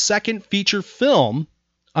Lucas's second feature film,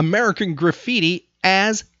 American Graffiti,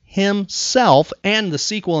 as himself, and the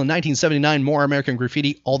sequel in 1979, More American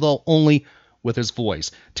Graffiti, although only with his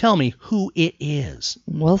voice. Tell me who it is.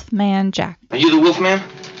 Wolfman Jack. Are you the Wolfman?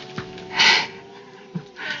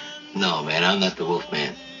 No, man, I'm not the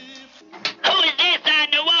Wolfman. Who is this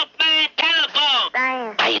on the Wolfman telephone?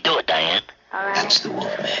 Diane. How you doing, Diane? All That's the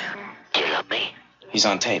Wolfman. Do you love me? He's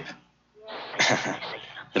on tape.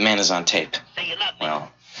 The man is on tape. Do you love me?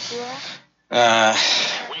 Well, Yeah.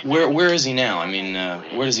 where is he now? I mean,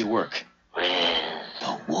 where does he work?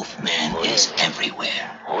 The Wolfman is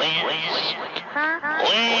everywhere. Well,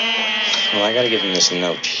 I gotta give him this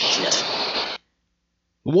note. Shit.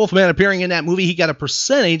 The Wolfman appearing in that movie, he got a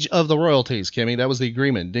percentage of the royalties, Kimmy. That was the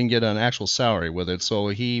agreement. Didn't get an actual salary with it, so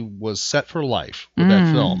he was set for life with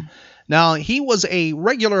that film. Now, he was a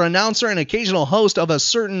regular announcer and occasional host of a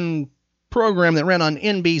certain program that ran on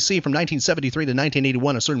NBC from 1973 to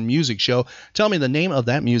 1981, a certain music show. Tell me the name of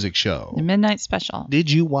that music show. The Midnight Special.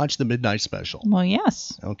 Did you watch the Midnight Special? Well,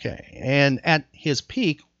 yes. Okay. And at his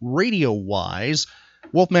peak, radio-wise,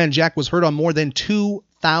 Wolfman Jack was heard on more than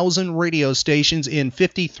 2,000 radio stations in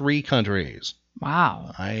 53 countries.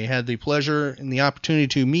 Wow. I had the pleasure and the opportunity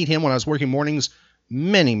to meet him when I was working mornings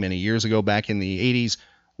many, many years ago, back in the 80s,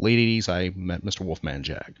 late 80s. I met Mr. Wolfman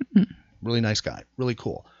Jack. Really nice guy. Really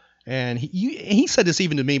cool. And he said this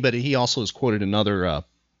even to me, but he also is quoted in other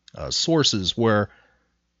sources where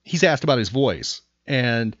he's asked about his voice.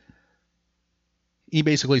 And he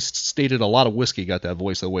basically stated a lot of whiskey got that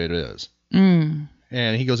voice the way it is. And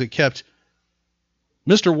he goes, it kept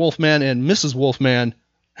Mr. Wolfman and Mrs. Wolfman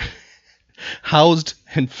housed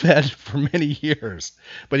and fed for many years.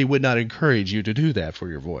 But he would not encourage you to do that for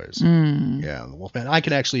your voice. Yeah, the Wolfman. I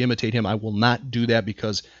can actually imitate him. I will not do that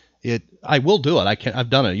because I will do it. I've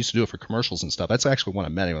done it. I used to do it for commercials and stuff. That's actually when I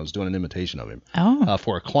met him. I was doing an imitation of him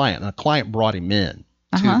for a client. And a client brought him in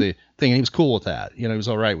to the thing, and he was cool with that. He was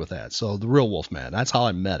all right with that. So the real Wolfman, that's how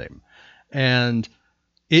I met him. And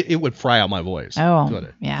it would fry out my voice. Oh,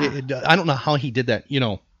 yeah. I don't know how he did that,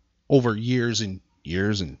 over years and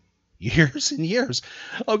years and years and years.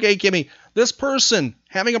 Okay, Kimmy, this person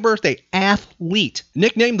having a birthday, athlete,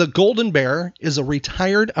 nicknamed the Golden Bear, is a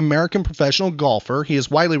retired American professional golfer. He is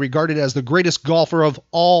widely regarded as the greatest golfer of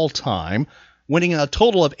all time, winning a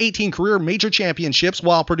total of 18 career major championships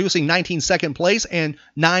while producing 19 second place and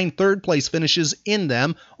 9 third place finishes in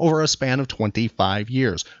them over a span of 25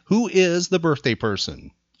 years. Who is the birthday person?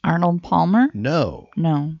 Arnold Palmer? No.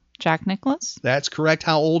 Jack Nicklaus? That's correct.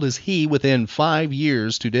 How old is he within 5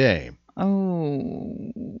 years today?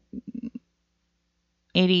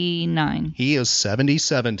 89. He is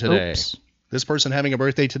 77 today. Oops. This person having a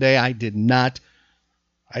birthday today, I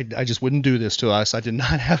just wouldn't do this to us. I don't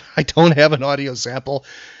have an audio sample.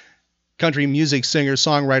 Country music singer,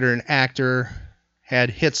 songwriter, and actor.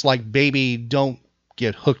 Had hits like Baby, Don't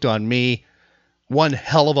Get Hooked on Me. One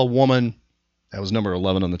Hell of a Woman. That was number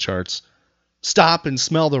 11 on the charts. Stop and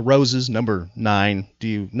Smell the Roses, number 9. Do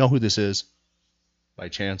you know who this is? By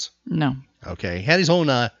chance? No. Okay. Had his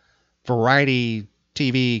own variety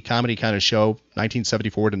TV comedy kind of show,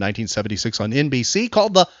 1974 to 1976 on NBC,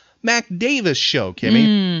 called The Mac Davis Show,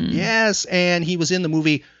 Kimmy. Yes, and he was in the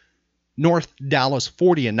movie North Dallas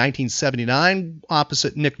 40 in 1979,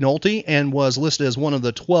 opposite Nick Nolte, and was listed as one of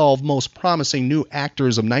the 12 most promising new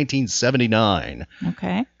actors of 1979.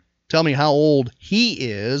 Okay. Tell me how old he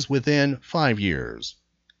is within 5 years.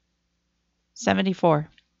 74.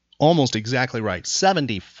 Almost exactly right.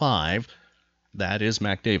 75. That is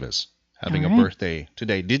Mac Davis having a birthday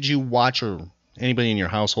today. Did you watch, or anybody in your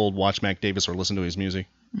household watch Mac Davis or listen to his music?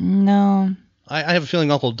 No. I have a feeling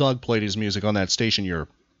Uncle Doug played his music on that station your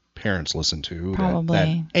parents listened to. Probably.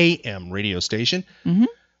 That AM radio station.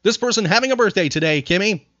 This person having a birthday today,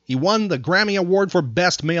 Kimmy. He won the Grammy Award for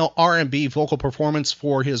Best Male R&B Vocal Performance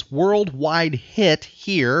for his worldwide hit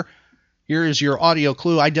Here. Here is your audio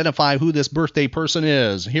clue. Identify who this birthday person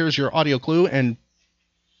is. Here's your audio clue, and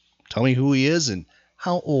tell me who he is and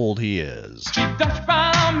how old he is. She touched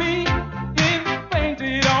by me in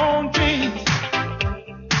painted on jeans.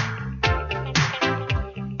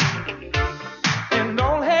 And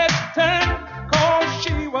all heads turned, 'cause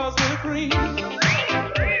she was the queen.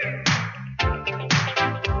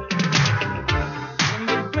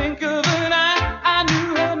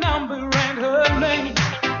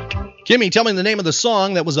 Kimmy, tell me the name of the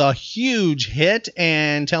song that was a huge hit,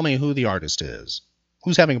 and tell me who the artist is.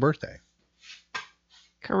 Who's having a birthday?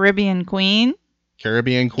 Caribbean Queen.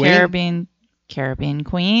 Caribbean Queen? Caribbean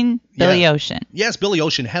Queen. Billy Ocean. Yes, Billy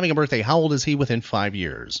Ocean having a birthday. How old is he within 5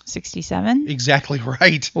 years? 67. Exactly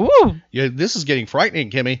right. Ooh. Yeah, this is getting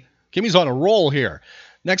frightening, Kimmy. Kimmy's on a roll here.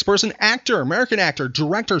 Next person, actor, American actor,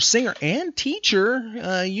 director, singer, and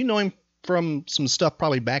teacher. You know him from some stuff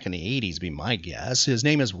probably back in the 80s, be my guess. His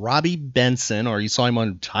name is Robbie Benson, or you saw him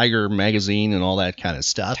on Tiger magazine and all that kind of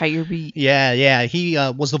stuff. Tiger Beat. Yeah. He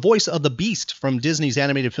was the voice of the Beast from Disney's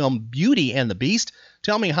animated film Beauty and the Beast.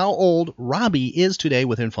 Tell me how old Robbie is today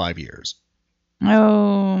within 5 years.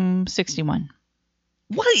 61.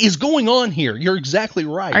 What is going on here? You're exactly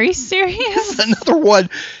right. Are you serious? Another one.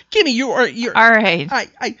 Kimmy, you're all right.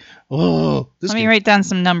 Let me write down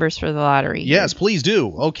some numbers for the lottery. Yes, please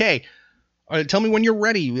do. Okay. All right, tell me when you're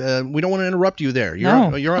ready. We don't want to interrupt you there. You're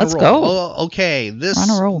on let's a roll. Go. Oh, okay. This on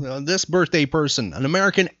a roll. This birthday person, an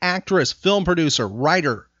American actress, film producer,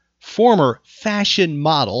 writer, former fashion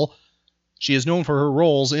model, She is known for her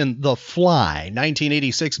roles in The Fly,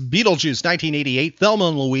 1986, Beetlejuice, 1988, Thelma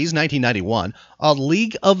and Louise, 1991, A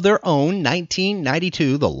League of Their Own,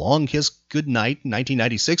 1992, The Long Kiss Goodnight,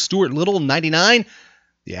 1996, Stuart Little, 99,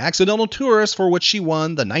 The Accidental Tourist, for which she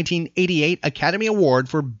won the 1988 Academy Award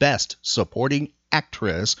for Best Supporting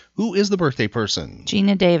Actress. Who is the birthday person?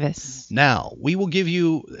 Gina Davis. Now, we will give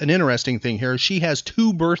you an interesting thing here. She has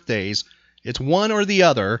 2 birthdays. It's one or the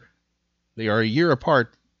other. They are a year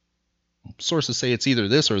apart. Sources say it's either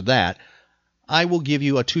this or that. I will give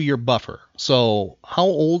you a 2-year buffer. So, how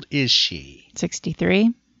old is she?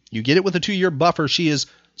 63. You get it with a 2-year buffer. She is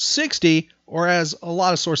 60, or as a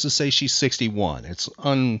lot of sources say, she's 61. It's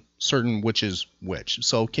uncertain which is which.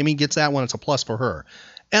 So, Kimmy gets that one. It's a plus for her.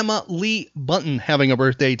 Emma Lee Bunton having a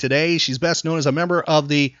birthday today. She's best known as a member of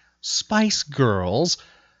the Spice Girls.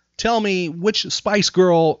 Tell me which Spice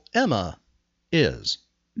Girl Emma is.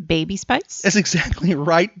 Baby Spice? That's exactly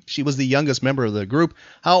right. She was the youngest member of the group.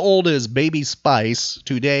 How old is Baby Spice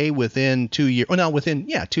today within 2 years? Oh, no, within,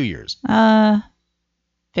 2 years.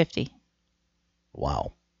 50.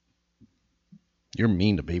 Wow. You're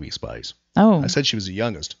mean to Baby Spice. Oh. I said she was the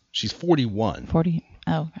youngest. She's 41. 40.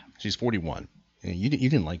 Oh, okay. She's 41. You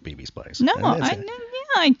didn't like Baby Spice. No,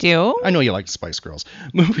 I do. I know you like the Spice Girls.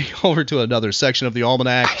 Moving over to another section of the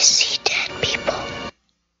almanac. I see dead people.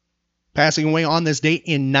 Passing away on this date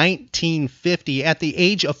in 1950 at the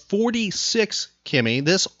age of 46, Kimmy,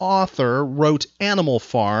 this author wrote Animal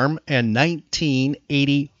Farm in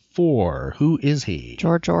 1984. Who is he?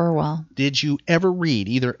 George Orwell. Did you ever read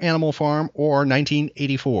either Animal Farm or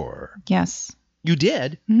 1984? Yes. You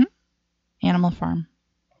did? Mm-hmm. Animal Farm.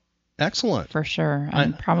 Excellent. For sure.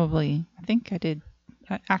 I think I did.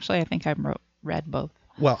 Actually, I think I read both.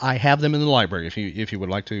 Well, I have them in the library if you would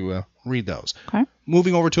like to read those. Okay.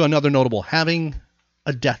 Moving over to another notable, having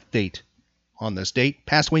a death date on this date.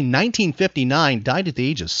 Passed away in 1959, died at the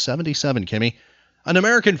age of 77, Kimmy. An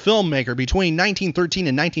American filmmaker between 1913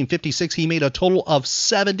 and 1956, he made a total of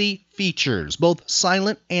 70 features, both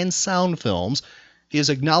silent and sound films. He is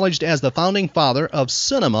acknowledged as the founding father of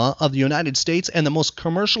cinema of the United States and the most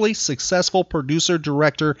commercially successful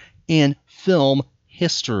producer-director in film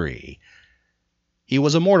history. He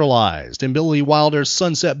was immortalized in Billy Wilder's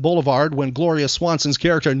Sunset Boulevard when Gloria Swanson's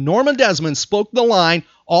character Norma Desmond spoke the line,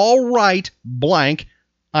 "All right, blank,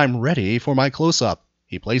 I'm ready for my close-up."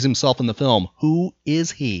 He plays himself in the film. Who is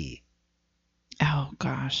he? Oh,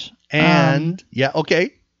 gosh. And,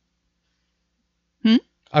 okay.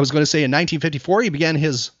 I was going to say in 1954, he began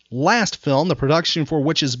his last film, the production for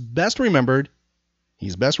which is best remembered.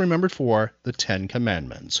 He's best remembered for The 10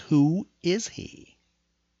 Commandments. Who is he?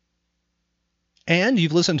 And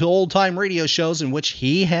you've listened to old-time radio shows in which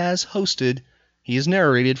he has hosted. He has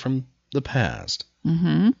narrated from the past.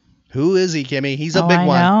 Mm-hmm. Who is he, Kimmy? He's a big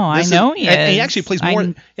one. I know he is. And he actually plays more.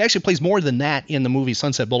 He actually plays more than that in the movie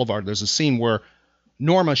Sunset Boulevard. There's a scene where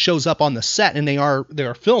Norma shows up on the set and they are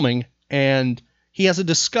filming, and he has a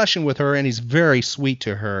discussion with her, and he's very sweet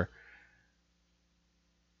to her.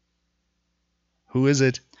 Who is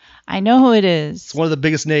it? I know who it is. It's one of the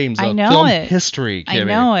biggest names of film history, Kimmy. I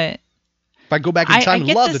know it. If I go back in time,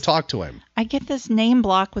 I'd love to talk to him. I get this name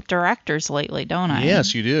block with directors lately, don't I?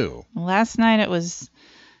 Yes, you do. Last night it was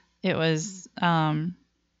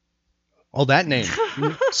Oh, that name.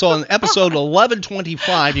 So on episode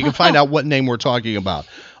 1125, you can find out what name we're talking about.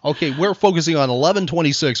 Okay, we're focusing on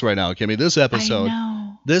 1126 right now, Kimmy. This episode. I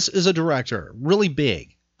know. This is a director, really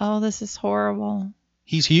big. Oh, this is horrible.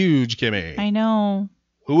 He's huge, Kimmy. I know.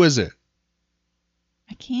 Who is it?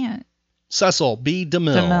 I can't. Cecil B.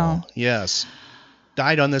 DeMille. Yes.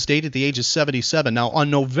 Died on this date at the age of 77. Now, on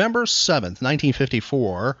November 7th,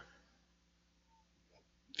 1954,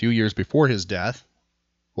 a few years before his death,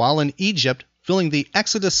 while in Egypt filming the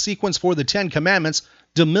Exodus sequence for the 10 Commandments,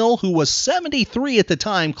 DeMille, who was 73 at the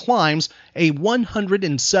time, climbs a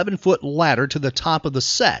 107-foot ladder to the top of the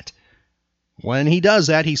set. When he does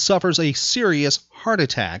that, he suffers a serious heart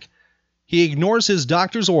attack. He ignores his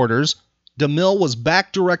doctor's orders. DeMille was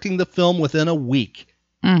back directing the film within a week.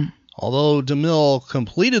 Although DeMille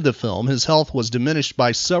completed the film, his health was diminished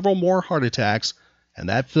by several more heart attacks, and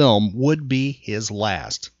that film would be his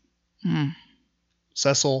last.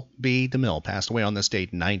 Cecil B. DeMille passed away on this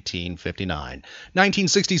date in 1959.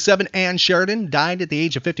 1967, Ann Sheridan died at the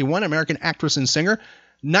age of 51, American actress and singer.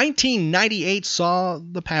 1998 saw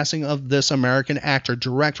the passing of this American actor,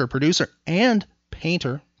 director, producer, and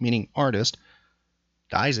painter, meaning artist.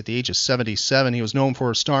 Dies at the age of 77. He was known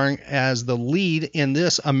for starring as the lead in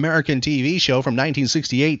this American TV show from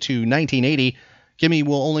 1968 to 1980. Kimmy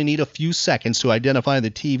will only need a few seconds to identify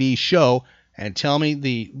the TV show and tell me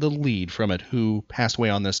the lead from it who passed away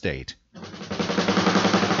on this date.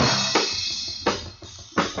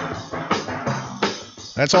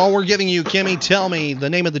 That's all we're giving you, Kimmy. Tell me the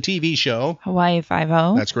name of the TV show. Hawaii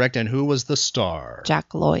Five-0. That's correct. And who was the star?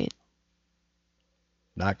 Jack Lloyd.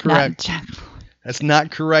 Not correct. Not Jack Lloyd. That's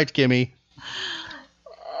not correct, Kimmy.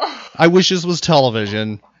 I wish this was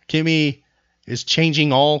television. Kimmy is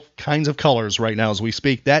changing all kinds of colors right now as we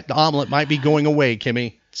speak. That omelet might be going away,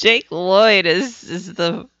 Kimmy. Jake Lloyd is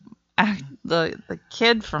the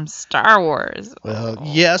kid from Star Wars.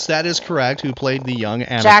 Yes, that is correct. Who played the young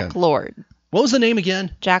Anakin? Jack Lord. What was the name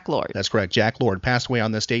again? Jack Lord. That's correct. Jack Lord passed away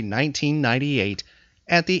on this date in 1998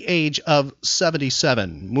 at the age of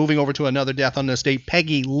 77. Moving over to another death on this date,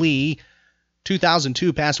 Peggy Lee,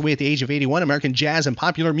 2002, passed away at the age of 81. American jazz and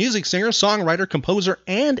popular music singer, songwriter, composer,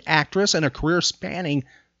 and actress, and a career spanning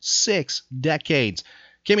 6 decades.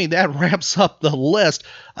 Kimmy, that wraps up the list.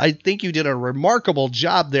 I think you did a remarkable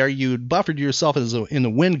job there. You buffered yourself in the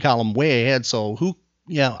win column way ahead, so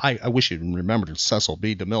I wish you'd remembered Cecil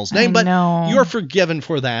B. DeMille's name, but you're forgiven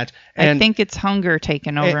for that. And, I think it's hunger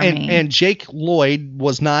taking over me. And Jake Lloyd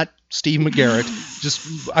was not Steve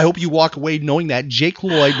McGarrett. I hope you walk away knowing that Jake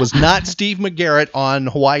Lloyd was not Steve McGarrett on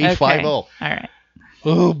Hawaii Five-0. All right.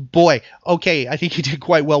 Oh, boy. Okay, I think you did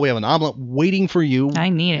quite well. We have an omelet waiting for you. I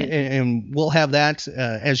need it. And we'll have that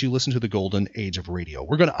as you listen to the golden age of radio.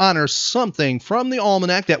 We're going to honor something from the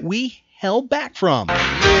almanac that we held back from. Radio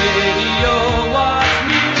was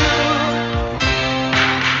new.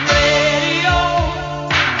 Radio,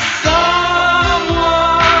 someone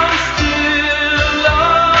still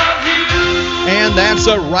loves you. And that's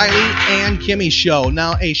a Riley and Kimmy Show.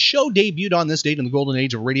 Now, a show debuted on this date in the golden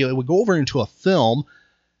age of radio. It would go over into a film.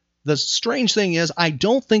 The strange thing is, I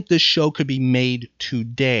don't think this show could be made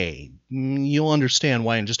today. You'll understand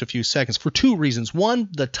why in just a few seconds. For 2 reasons. One,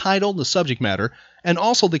 the title, the subject matter, and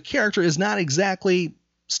also the character is not exactly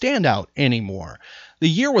standout anymore. The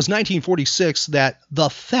year was 1946 that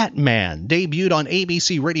The Fat Man debuted on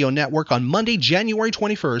ABC Radio Network on Monday, January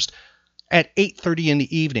 21st at 8:30 in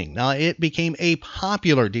the evening. Now, it became a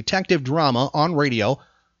popular detective drama on radio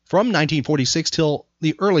from 1946 till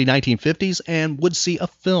the early 1950s and would see a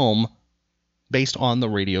film based on the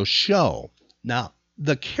radio show. Now,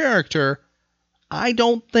 the character, I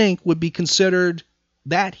don't think would be considered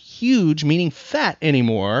that huge, meaning fat,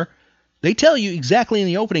 anymore. They tell you exactly in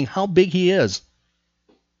the opening how big he is.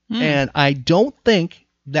 And I don't think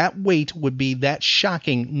that weight would be that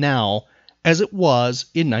shocking now as it was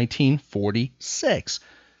in 1946.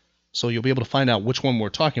 So you'll be able to find out which one we're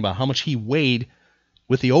talking about, how much he weighed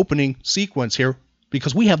with the opening sequence here,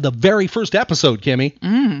 because we have the very first episode, Kimmy.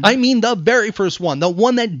 I mean the very first one, the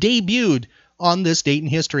one that debuted on this date in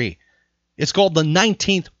history. It's called The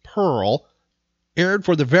 19th Pearl, aired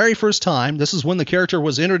for the very first time. This is when the character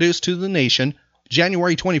was introduced to the nation,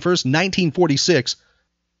 January 21st, 1946.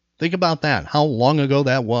 Think about that, how long ago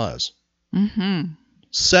that was.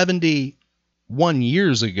 71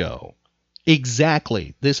 years ago,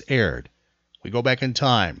 exactly, this aired. We go back in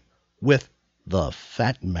time with The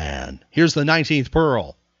Fat Man. Here's The 19th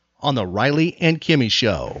Pearl on the Riley and Kimmy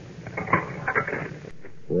Show.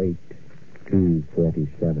 Wait,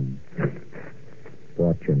 247.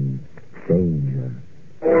 Fortune, danger.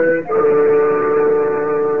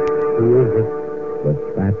 Who is it? The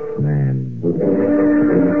Fat Man.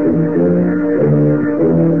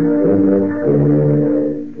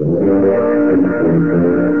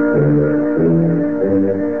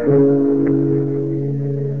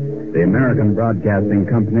 The American Broadcasting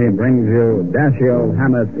Company brings you Dashiell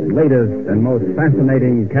Hammett's latest and most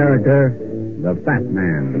fascinating character, the Fat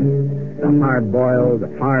Man. The hard-boiled,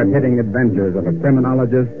 hard-hitting adventures of a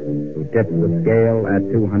criminologist who tips the scale at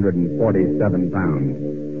 247 pounds.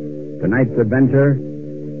 Tonight's adventure,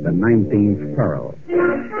 the 19th Pearl.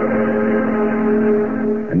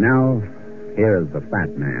 And now, here's the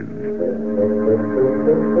Fat Man.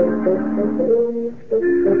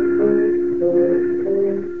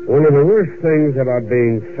 One of the worst things about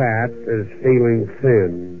being fat is feeling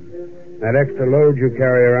thin. That extra load you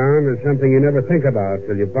carry around is something you never think about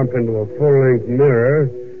till you bump into a full-length mirror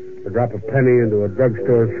or drop a penny into a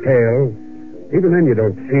drugstore scale. Even then you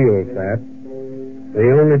don't feel fat. The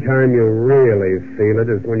only time you really feel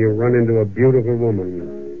it is when you run into a beautiful woman.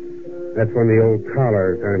 That's when the old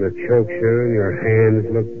collar kind of chokes you and your hands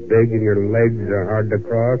look big and your legs are hard to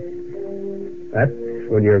cross. That's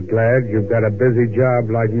when you're glad you've got a busy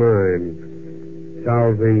job like mine,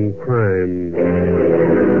 solving crime.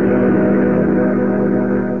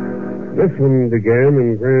 This one began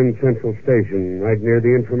in Grand Central Station, right near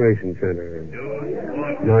the information center.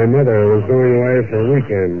 My mother was going away for a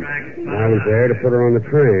weekend. I was there to put her on the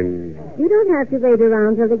train. You don't have to wait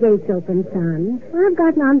around till the gates open, son. I've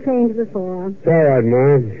gotten on trains before. It's all right,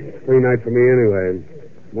 Ma. It's a free night for me anyway.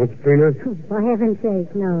 Want some peanuts? For heaven's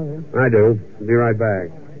sake, no. I do. Be right back.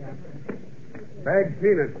 Bag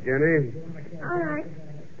peanuts, Jenny. All right.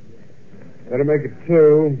 Better make it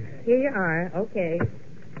 2. Here you are. Okay.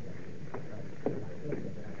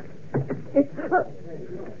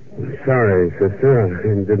 Sorry, sister. I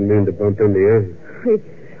didn't mean to bump into you.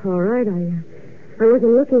 It's all right. I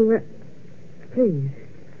wasn't looking where... Please,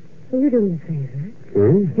 will you do me a favor?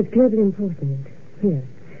 It's terribly important. Here,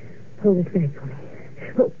 hold this bag for me.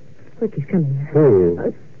 Oh, look, he's coming.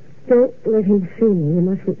 Don't let him see me. You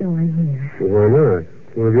mustn't know I'm here. Why not?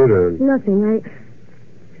 What have you done? Nothing.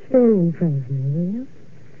 Stand in front of me, will you?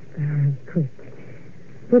 All right, quick.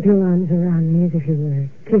 Put your arms around me as if you were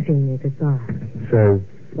kissing me goodbye. So,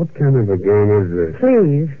 what kind of a game is this?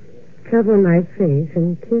 Please, cover my face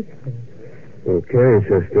and kiss me. Okay,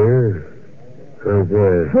 sister. How's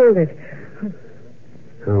that? Hold it.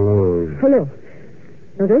 How long? Oh, no.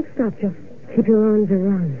 No, don't stop. Just keep your arms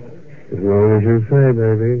around me. As long as you say,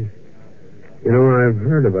 baby. You know, I've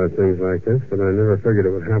heard about things like this, but I never figured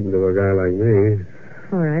it would happen to a guy like me.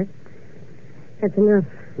 All right. That's enough.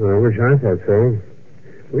 Well, I wish I thought so.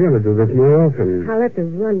 We ought to do this more often. I'll have to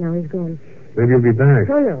run now. He's gone. Maybe you'll be back.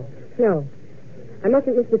 Oh, no. No. I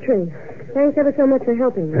mustn't miss the train. Thanks ever so much for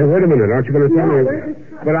helping me. Hey, wait a minute. Aren't you going to tell me?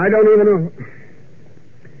 But I don't even know.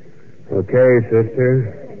 Okay,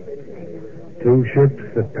 sister. 2 ships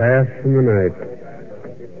that pass in the night.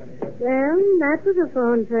 Well, that was a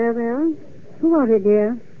phone farewell. Who was it,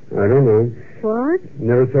 dear? I don't know. What?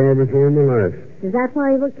 Never saw her before in my life. Is that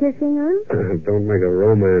why you were kissing her? Don't make a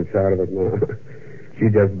romance out of it, Ma. She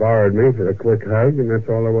just borrowed me for a quick hug, and that's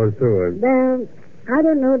all there was to it. Well, I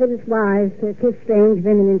don't know that it's wise to kiss strange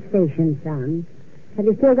women in station, son. Have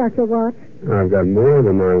you still got your watch? I've got more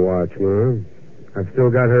than my watch, Ma. I've still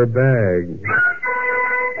got her bag.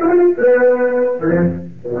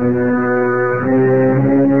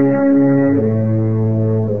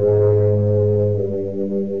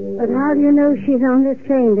 But how do you know she's on this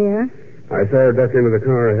train, dear? I saw her duck into the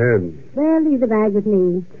car ahead. Well, leave the bag with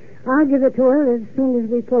me. I'll give it to her as soon as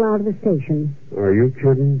we pull out of the station. Are you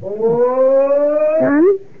kidding? Son,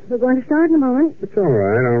 we're going to start in a moment. It's all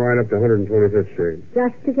right. I'll ride up to 125th Street.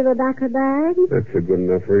 Just to give her back her bag? That's a good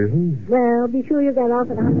enough reason. Well, be sure you get off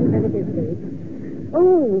at 125th Street.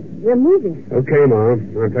 Oh, we're moving. Okay,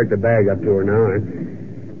 Mom. I'll take the bag up to her now.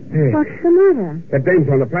 Hey. What's the matter? That dame's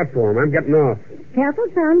on the platform. I'm getting off. Careful,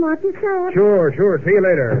 son. Watch your step. Sure. See you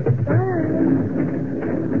later.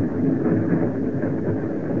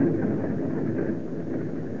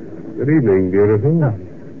 Good evening, beautiful.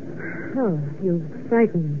 Oh, you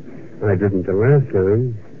frightened me. I didn't the last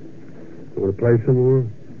time. Want to play some more?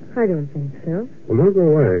 I don't think so. Well, don't go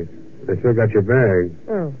away. I still got your bag.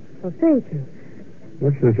 Oh, well, thank you.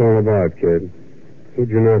 What's this all about, kid? Who'd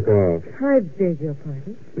you knock off? I beg your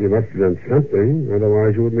pardon. You must have done something.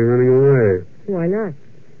 Otherwise, you wouldn't be running away. Why not?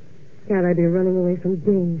 Can't I be running away from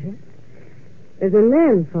danger? There's a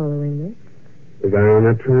man following me. The guy on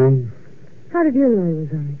that train? How did you know he was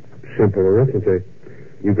on it? Simple arithmetic.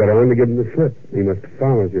 You got on to give him the slip. He must have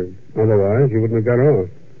followed you. Otherwise, you wouldn't have got off.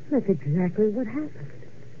 That's exactly what happened.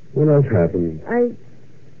 What else happened? I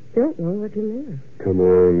don't know what you mean. Come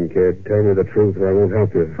on, kid. Tell me the truth or I won't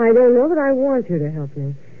help you. I don't know, but I want you to help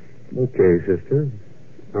me. Okay, sister.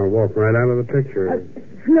 I'll walk right out of the picture.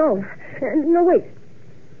 No, wait.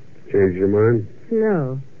 Change your mind?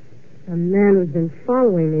 No. A man who's been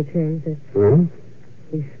following me changed it. Huh?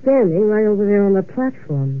 He's standing right over there on the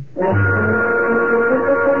platform.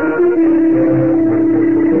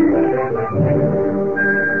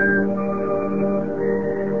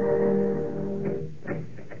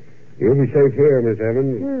 You'll be safe here, Miss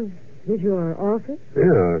Evans. Is your office?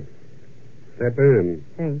 Yeah. Step in.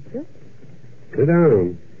 Thank you. Sit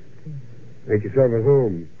down. Make yourself at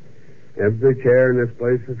home. Every chair in this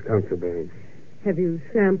place is comfortable. Have you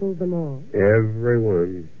sampled them all? Every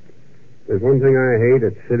one. There's one thing I hate.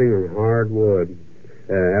 It's sitting on hard wood.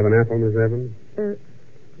 Have an apple, Miss Evans?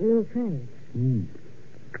 No thanks.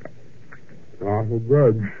 Awful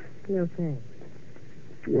good. No thanks.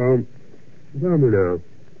 Well, tell me now.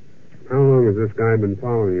 How long has this guy been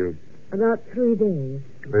following you? About 3 days.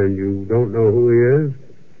 And you don't know who he is?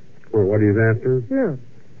 Or what he's after? No.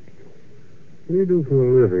 What do you do for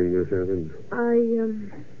a living, Miss Evans?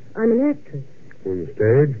 I'm an actress. On the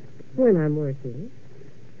stage? When I'm working.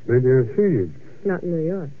 Maybe I've seen you. Not in New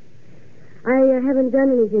York. I haven't done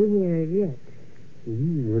anything here yet.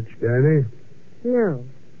 Rich daddy? No.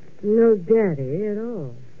 No daddy at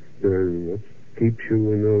all. Then what keeps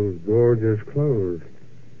you in those gorgeous clothes?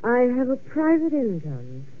 I have a private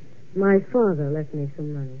income. My father left me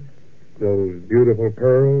some money. Those beautiful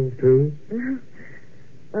pearls, too?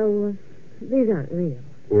 Oh, these aren't real.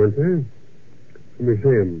 Weren't they? Let me see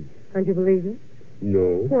them. Don't you believe it?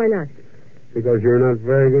 No. Why not? Because you're not a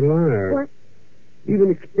very good liar. What?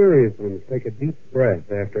 Even experienced ones take a deep breath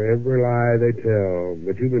after every lie they tell.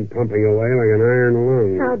 But you've been pumping away like an iron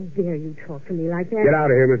lung. How dare you talk to me like that? Get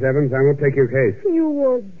out of here, Miss Evans. I won't take your case. You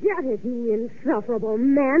won't get it, you insufferable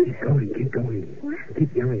man. Keep going. What?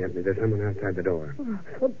 Keep yelling at me. There's someone outside the door.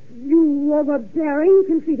 Oh, you overbearing,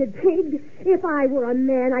 conceited pig. If I were a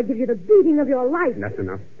man, I'd give you the beating of your life. That's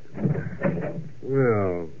enough.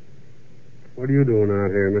 Well, what are you doing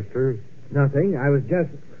out here, mister? Nothing. I was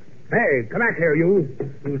just... Hey, come back here, you.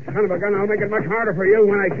 You son of a gun. I'll make it much harder for you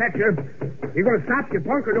when I catch you. You going to stop, you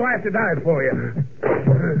punk, or do I have to die for you?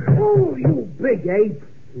 Oh, you big ape.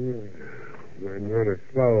 I'm not as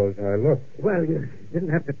slow as I look. Well, you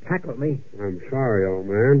didn't have to tackle me. I'm sorry, old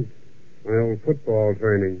man. My old football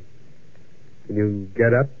training. Can you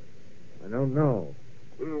get up? I don't know.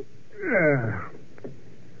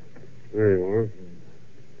 There you are.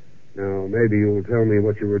 Now, maybe you'll tell me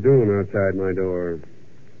what you were doing outside my door.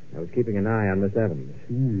 I was keeping an eye on Miss Evans.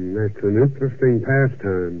 That's an interesting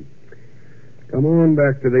pastime. Come on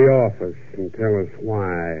back to the office and tell us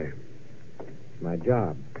why. It's my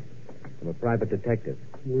job. I'm a private detective.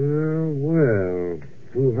 Well.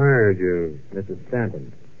 Who hired you? Mrs.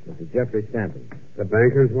 Stanton. Mrs. Jeffrey Stanton. The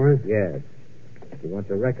banker's wife? Yes. She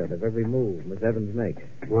wants a record of every move Miss Evans makes.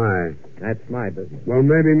 Why? That's my business. Well,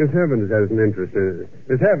 maybe Miss Evans has an interest in it.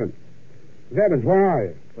 Miss Evans! Miss Evans, where are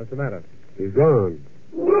you? What's the matter? He's gone.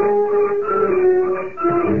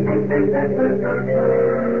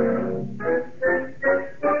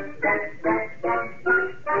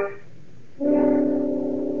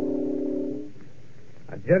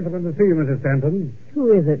 A gentleman to see you, Mrs. Stanton.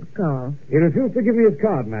 Who is it, Carl? He refused to give me his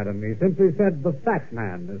card, madam. He simply said the fat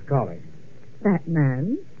man is calling. Fat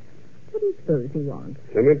man? What do you suppose he wants?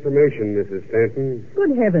 Some information, Mrs. Stanton.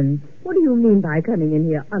 Good heavens. What do you mean by coming in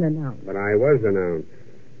here unannounced? But I was announced.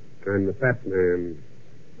 I'm the fat man.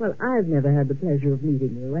 Well, I've never had the pleasure of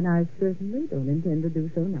meeting you, and I certainly don't intend to do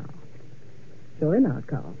so now. Sure not,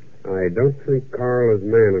 Carl. I don't think Carl is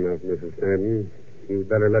man enough, Mrs. Stanton. You'd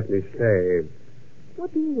better let me stay.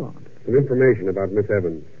 What do you want? Some information about Miss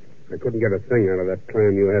Evans. I couldn't get a thing out of that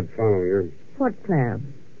plan you had following her. What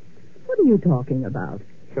plan? What are you talking about?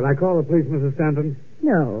 Shall I call the police, Mrs. Stanton?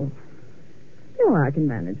 No. No, I can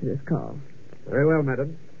manage this call. Very well,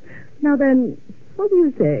 madam. Now then, what were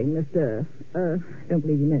you saying, Mr. I don't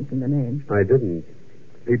believe you mentioned the name. I didn't.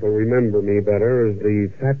 People remember me better as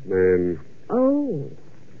the fat man. Oh,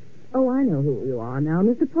 I know who you are now.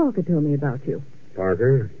 Mr. Parker told me about you.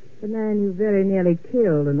 Parker? The man you very nearly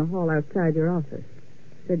killed in the hall outside your office.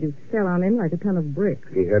 Said you fell on him like a ton of bricks.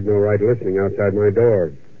 He had no right listening outside my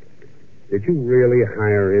door. Did you really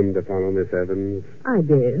hire him to follow Miss Evans? I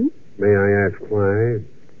did. May I ask why?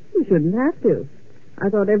 You shouldn't have to. I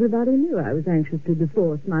thought everybody knew I was anxious to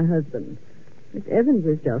divorce my husband. Miss Evans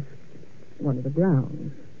is just one of the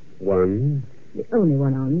grounds. One? The only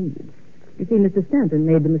one I'll need. You see, Mr. Stanton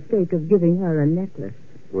made the mistake of giving her a necklace.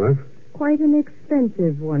 What? Quite an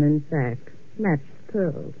expensive one, in fact. Matched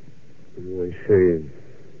pearls. I see.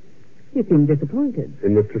 You seem disappointed.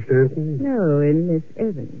 In Mr. Stanton? No, in Miss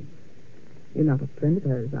Evans. You're not a friend of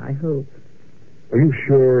hers, I hope. Are you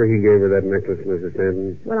sure he gave her that necklace, Mrs.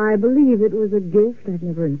 Stanton? Well, I believe it was a gift. I've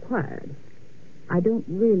never inquired. I don't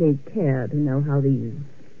really care to know how these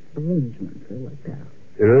arrangements are worked out.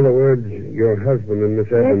 In other words, your husband and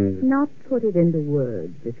Miss Evans... Let's not put it into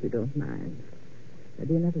words, if you don't mind.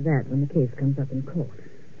 There'll be enough of that when the case comes up in court.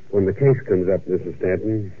 When the case comes up, Mrs.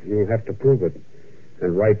 Stanton, you'll have to prove it.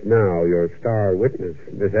 And right now, your star witness,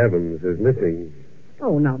 Miss Evans, is missing.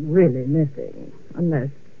 Oh, not really missing. Unless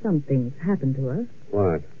something's happened to her.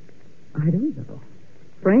 What? I don't know.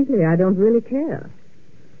 Frankly, I don't really care.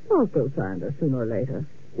 I'll go find her sooner or later.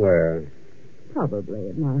 Where? Probably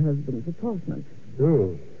at my husband's apartment.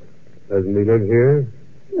 Oh. Doesn't he live here?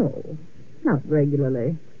 No, not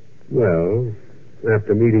regularly. Well,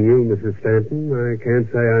 after meeting you, Mrs. Stanton, I can't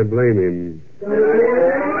say I blame him.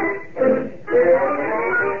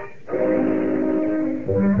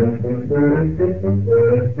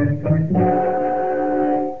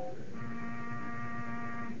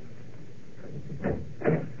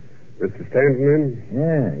 Mr. Stanton in?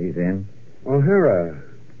 Yeah, he's in. O'Hara,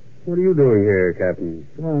 what are you doing here, Captain?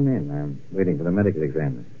 Come on in. I'm waiting for the medical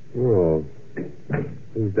examiner. Oh.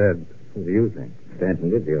 Who's dead? Who do you think?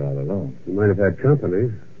 Stanton lived here all alone. He might have had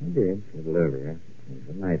company. He did. A little earlier. There's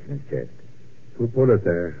a knife in his chest. Who put it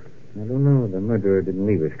there? I don't know. The murderer didn't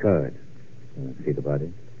leave his card. See the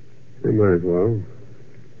body? You might as well.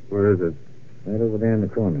 Where is it? Right over there in the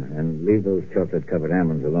corner. And leave those chocolate-covered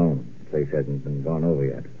almonds alone. The place hasn't been gone over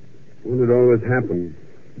yet. When did all this happen?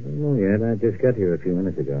 I don't know yet. I just got here a few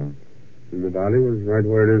minutes ago. And the body was right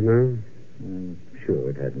where it is now? I'm sure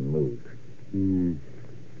it hasn't moved.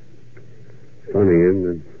 Funny, isn't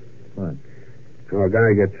it? What? How a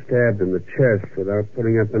guy gets stabbed in the chest without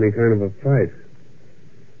putting up any kind of a fight.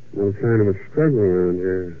 No sign of a struggle around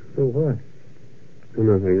here. So what?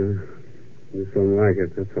 Nothing. I just don't like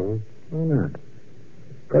it, that's all. Why not?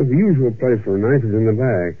 Because the usual place for a knife is in the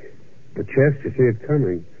back. The chest, you see it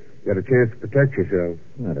coming. You got a chance to protect yourself.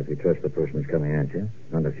 Not if you trust the person who's coming at you.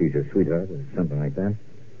 Not if she's your sweetheart or something like that.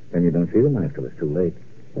 Then you don't see the knife till it's too late.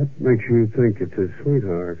 What makes you think it's his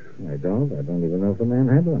sweetheart? I don't. I don't even know if the man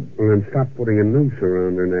had one. Well, then stop putting a noose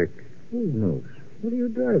around her neck. Whose noose? What are you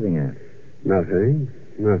driving at? Nothing.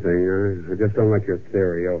 I just don't like your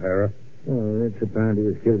theory, O'Hara. Well, it's apparent he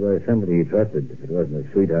was killed by somebody he trusted. If it wasn't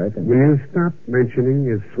his sweetheart, then... Will you stop mentioning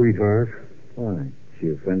his sweetheart? Why? Is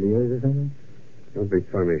she a friend of yours or something? Don't be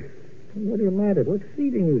funny. What are you mad at? What's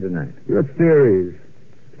feeding you tonight? Your theories.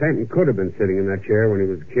 Stanton could have been sitting in that chair when he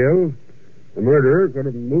was killed. The murderer could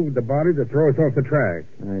have moved the body to throw us off the track.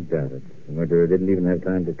 I doubt it. The murderer didn't even have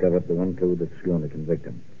time to cover up the one clue that's going to convict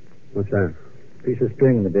him. What's that? A piece of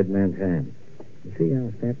string in the dead man's hand. You see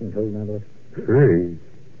how Stanton's holding onto it? String?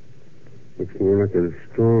 Looks more like a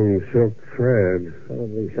strong silk thread.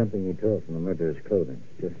 Probably something he tore from the murderer's clothing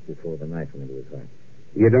just before the knife went into his heart.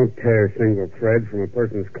 You don't tear single thread from a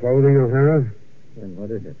person's clothing, O'Hara? Then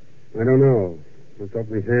what is it? I don't know. Let's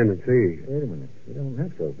open his hand and see. Wait a minute. You don't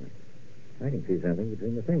have to open it. I can see something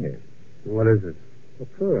between the fingers. What is it? A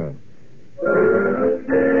pearl.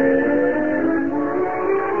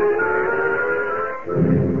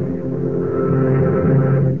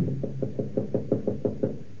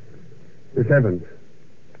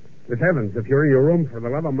 Miss Evans, if you're in your room, for the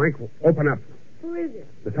love of Mike, open up. Who is it?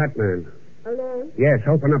 The fat man. Alone? Yes,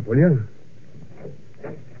 open up, will you?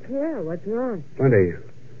 Well, what's wrong? Plenty.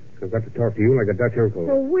 I've got to talk to you like a Dutch uncle.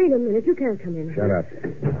 Oh, wait a minute. You can't come in. Shut up.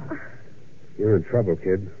 You're in trouble,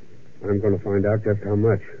 kid. I'm going to find out just how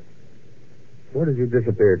much. Where did you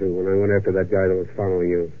disappear to when I went after that guy that was following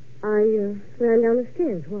you? I ran down the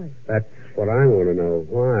stairs. Why? That's what I want to know.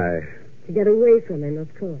 Why? To get away from him,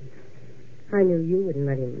 of course. I knew you wouldn't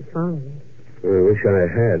let him follow me. I wish I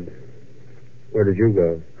had. Where did you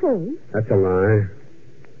go? Home. That's a lie.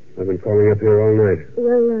 I've been calling up here all night.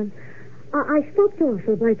 Well, I stopped off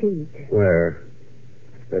for a bite to eat. Where?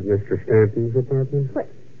 At Mr. Stanton's apartment?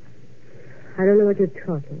 What? I don't know what you're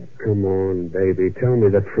talking about. Come on, baby. Tell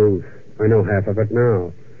me the truth. I know half of it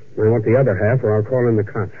now. I want the other half, or I'll call in the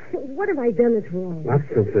cops. What have I done that's wrong?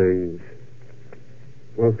 Lots of things.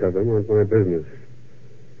 Most of them aren't my business.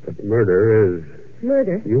 But murder is.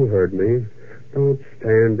 Murder? You heard me. Don't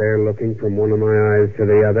stand there looking from one of my eyes to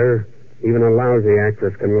the other. Even a lousy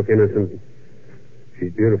actress can look innocent.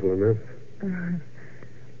 She's beautiful enough.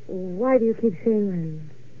 Why do you keep saying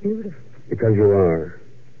I'm beautiful? Because you are.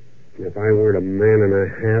 If I weren't a man and a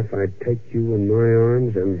half, I'd take you in my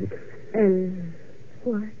arms and... And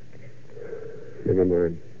what? Never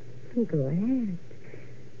mind. Go ahead.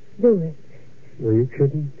 Do it. Are you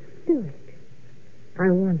kidding? Do it. I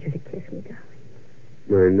want you to kiss me, darling.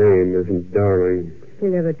 My name isn't Darling. You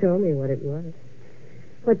never told me what it was.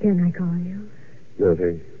 What can I call you?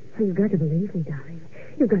 Nothing. You've got to believe me, darling.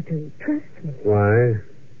 You've got to trust me. Why?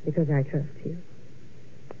 Because I trust you.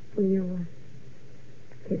 Will you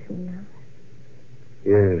kiss me now?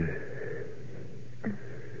 Yes.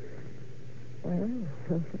 Well,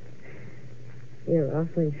 you're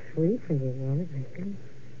awfully sweet when you want it, Ricky.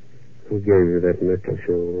 Who gave you that necklace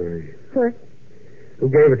you're wearing? What? Who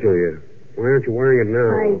gave it to you? Why aren't you wearing it now?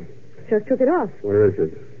 I just took it off. Where is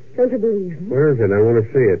it? Don't you believe me? Where is it? I want to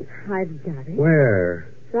see it. I've got it. Where?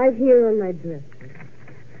 Right here on my dress.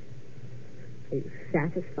 Are you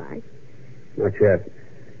satisfied? Not yet.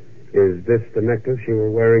 Is this the necklace you were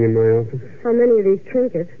wearing in my office? How many of these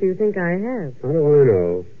trinkets do you think I have? How do I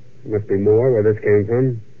know? There must be more where this came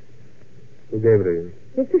from. Who gave it to you?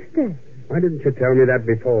 Mr. Stanton. Why didn't you tell me that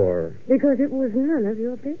before? Because it was none of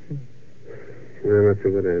your business. Well, that's a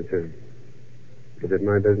good answer. Is it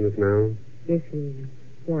my business now? If you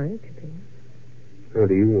want it to be. How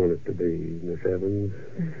do you want it to be, Miss Evans?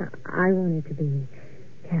 I want it to be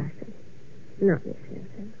Kathy, not Miss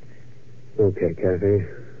Evans. Okay, Kathy.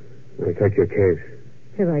 I'll take your case.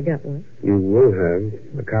 Have I got one? You will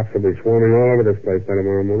have. The cops will be swarming all over this place by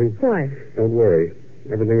tomorrow morning. Why? Don't worry.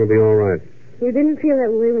 Everything will be all right. You didn't feel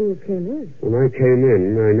that way when you came in. When I came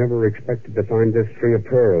in, I never expected to find this string of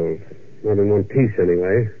pearls. Not in one piece,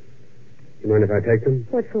 anyway. You mind if I take them?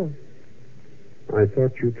 What for? I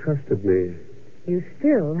thought you trusted me. You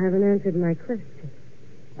still haven't answered my question.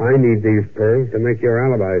 I need these pearls to make your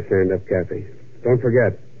alibi stand up, Kathy. Don't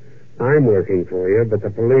forget, I'm working for you, but the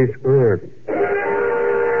police aren't.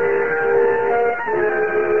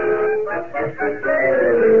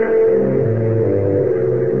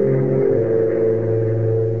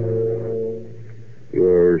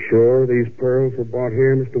 You're sure these pearls were bought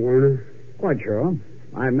here, Mr. Warner? Quite sure.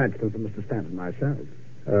 I matched them for Mr. Stanton myself.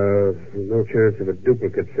 No chance of a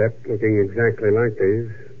duplicate set looking exactly like these.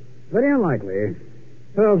 Very unlikely.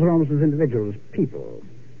 Pearls are almost as individual as people.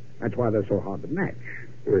 That's why they're so hard to match.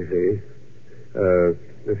 I see.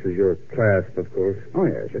 This is your clasp, of course. Oh,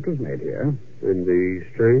 yes, it was made here. And the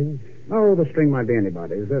string? Oh, the string might be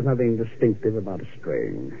anybody's. There's nothing distinctive about a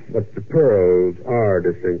string. But the pearls are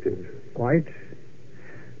distinctive. Quite.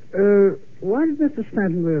 Why did Mr.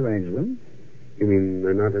 Stanton rearrange them? You mean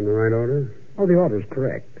they're not in the right order? Oh, the order's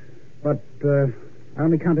correct. But I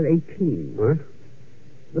only counted 18. What?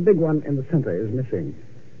 The big one in the center is missing.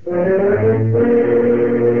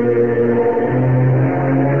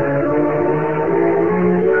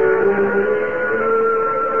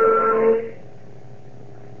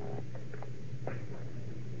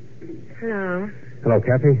 Hello. Hello,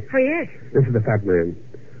 Kathy. Oh, yes. This is the fat man.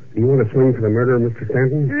 Do you want to swing for the murder of Mr.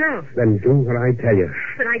 Stanton? No. Then do what I tell you.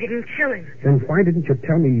 But I didn't kill him. Then why didn't you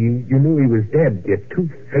tell me you knew he was dead, you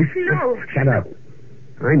two-faced... No. Shut up.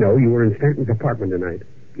 I know you were in Stanton's apartment tonight.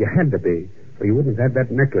 You had to be, or you wouldn't have had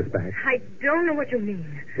that necklace back. I don't know what you mean.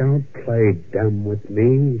 Don't play dumb with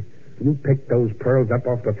me. You picked those pearls up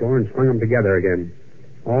off the floor and swung them together again.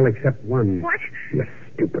 All except one. What? You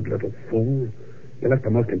stupid little fool. You left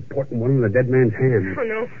the most important one in the dead man's hand. Oh,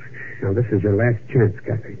 no. Now, this is your last chance,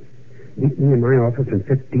 Kathy. Meet me in my office in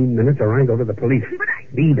 15 minutes or I go to the police. But I...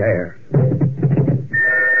 Be there.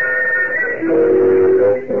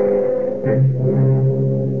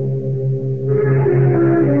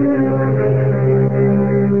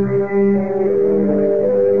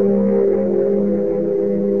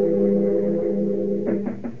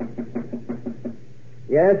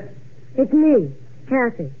 Yes? It's me,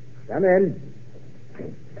 Kathy. Come in.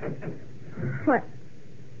 What?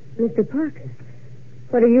 Mr. Parker,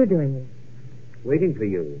 what are you doing here? Waiting for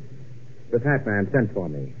you. The fat man sent for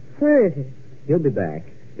me. Where is he? He'll be back.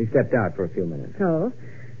 He stepped out for a few minutes. Oh?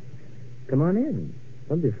 Come on in.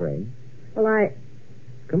 Don't be afraid. Well,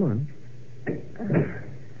 Come on.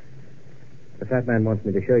 The fat man wants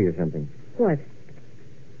me to show you something. What?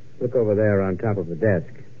 Look over there on top of the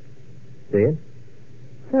desk. See it?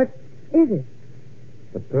 What is it?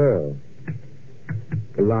 The pearl.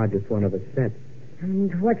 The largest one of a set.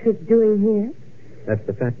 And what's it doing here? That's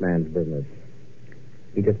the fat man's business.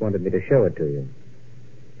 He just wanted me to show it to you.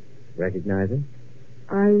 Recognize it?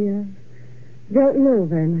 I don't know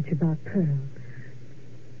very much about pearls.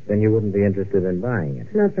 Then you wouldn't be interested in buying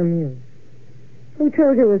it. Not from you. Who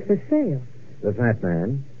told you it was for sale? The fat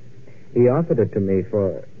man. He offered it to me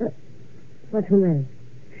for... What's the matter?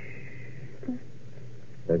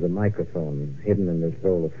 There's a microphone hidden in this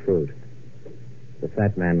bowl of fruit. The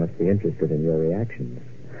fat man must be interested in your reactions.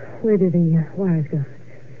 Where do the wires go?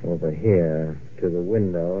 Over here, to the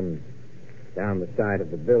window and down the side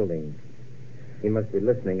of the building. He must be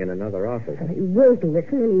listening in another office. He won't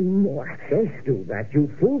listen anymore. Don't do that, you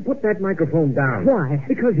fool. Put that microphone down. Why?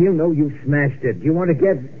 Because he'll know you smashed it. You want to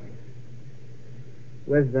get...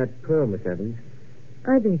 Where's that pearl, Miss Evans?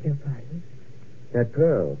 I beg your pardon. That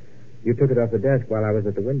pearl. You took it off the desk while I was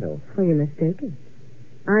at the window. Oh, you're mistaken.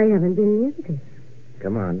 I haven't been near this.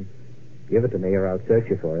 Come on. Give it to me or I'll search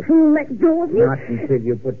you for it. Let go of me. Not until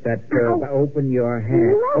you put that pearl... No. Open your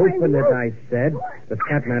hand. No, Open it, I said. The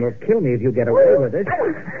fat man will kill me if you get away with it.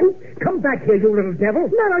 Come back here, you little devil.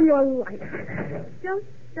 Not on your life. Just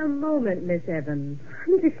a moment, Miss Evans.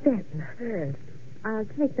 Mrs. Stanton. Yes. I'll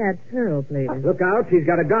take that pearl, please. Look out, he's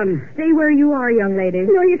got a gun. Stay where you are, young lady.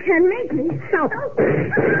 No, you can't make me. Stop.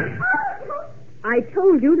 I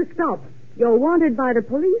told you to stop. You're wanted by the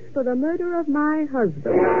police for the murder of my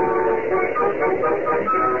husband.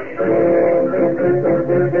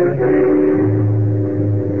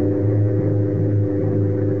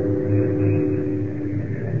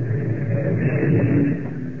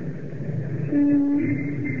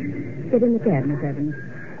 Get in the cab, Miss Evans.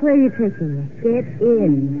 Where are you taking me? Get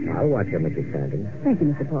in. I'll watch him, Mrs. Stanton. Thank you,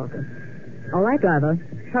 Mr. Parker. All right, driver.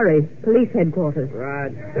 Hurry. Police headquarters. Right.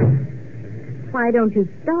 Why don't you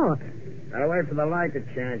start? Gotta wait for the light to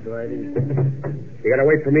change, lady. You gotta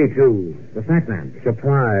wait for me, too. The fat man.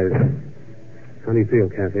 Surprise. How do you feel,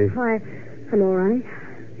 Kathy? I'm all right.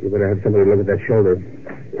 You better have somebody look at that shoulder.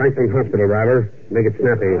 Franklin Hospital, driver. Make it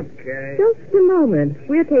snappy. Okay. Just a moment.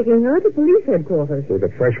 We're taking her to police headquarters. With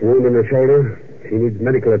a fresh wound in the shoulder? He needs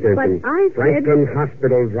medical attention. But I said... Franklin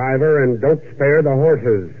Hospital driver, and don't spare the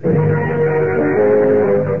horses.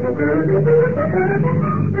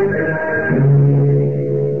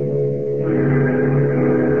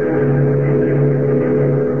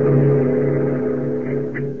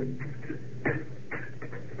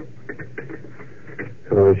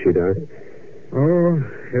 How is she, Doc? Oh,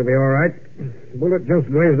 she'll be all right. Bullet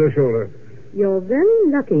just grazed her shoulder. You're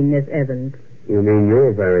very lucky, Miss Evans. You mean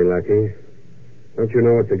you're very lucky? Don't you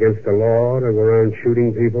know it's against the law to go around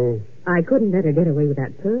shooting people? I couldn't let her get away with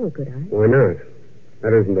that pearl, could I? Why not?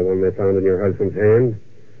 That isn't the one they found in your husband's hand.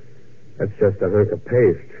 That's just a hunk of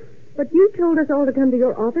paste. But you told us all to come to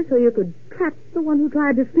your office so you could trap the one who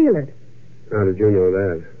tried to steal it. How did you know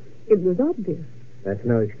that? It was obvious. That's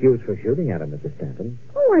no excuse for shooting at him, Mrs. Stanton.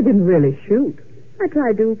 Oh, I didn't really shoot. I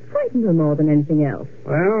tried to frighten her more than anything else.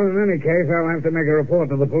 Well, in any case, I'll have to make a report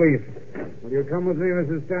to the police. Will you come with me,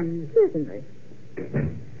 Mrs. Stanton? Certainly.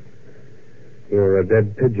 You're a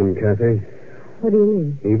dead pigeon, Kathy. What do you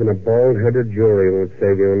mean? Even a bald-headed jury won't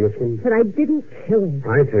save you on this one. But I didn't kill him.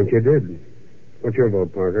 I think you did. What's your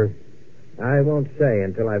vote, Parker? I won't say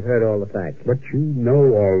until I've heard all the facts. But you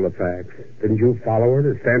know all the facts. Didn't you follow her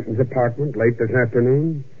to Stanton's apartment late this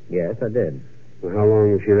afternoon? Yes, I did. Well, how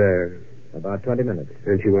long was she there? About 20 minutes.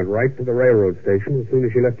 And she went right to the railroad station as soon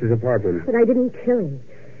as she left his apartment. But I didn't kill him.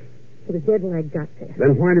 He was dead when I got there.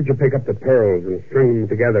 Then why did you pick up the pearls and string them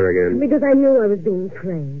together again? Because I knew I was being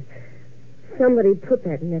trained. Somebody put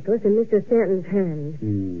that necklace in Mr. Stanton's hand.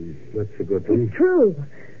 That's a good thing. It's true.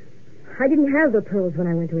 I didn't have the pearls when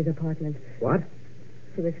I went to his apartment. What?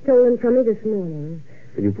 They were stolen from me this morning.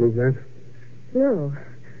 Can you prove that? No.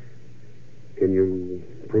 Can you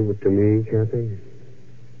prove it to me, Kathy?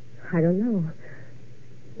 I don't know.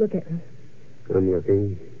 Look at me. I'm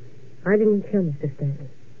looking. I didn't kill Mr. Stanton.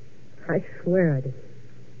 I swear I didn't.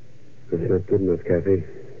 That's not good enough, Kathy.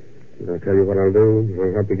 I'll tell you what I'll do.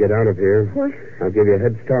 I'll help you get out of here. What? I'll give you a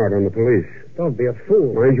head start on the police. Don't be a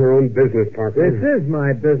fool. Mind your own business, Parker. This is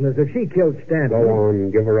my business. If she killed Stanton... Go on.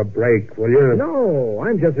 Give her a break, will you? No,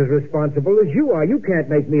 I'm just as responsible as you are. You can't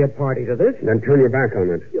make me a party to this. Then turn your back on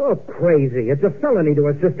it. You're crazy. It's a felony to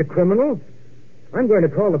assist a criminal. I'm going to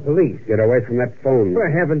call the police. Get away from that phone. For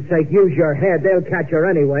heaven's sake, use your head. They'll catch her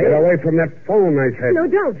anyway. Get away from that phone, I said. No,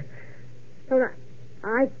 don't.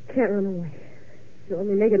 I can't run away. You'll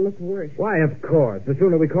only make it look worse. Why, of course. The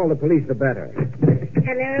sooner we call the police, the better.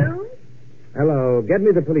 Hello? Hello. Get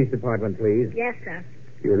me the police department, please. Yes, sir.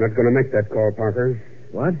 You're not going to make that call, Parker.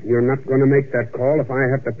 What? You're not going to make that call if I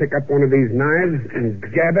have to pick up one of these knives and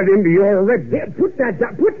jab it into your ribs. Here, put that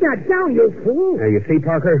down, you fool. Now, you see,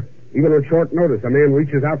 Parker? Even on short notice, a man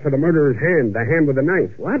reaches out for the murderer's hand, the hand with the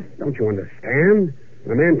knife. What? Don't you understand?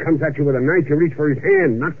 When a man comes at you with a knife, you reach for his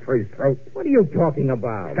hand, not for his throat. What are you talking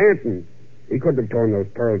about? Stanton. He couldn't have torn those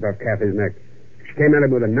pearls off Kathy's neck. She came at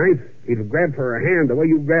him with a knife. He'd have grabbed for her hand the way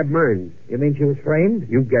you grabbed mine. You mean she was framed?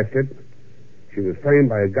 You guessed it. She was framed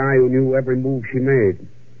by a guy who knew every move she made.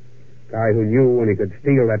 A guy who knew when he could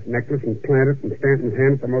steal that necklace and plant it in Stanton's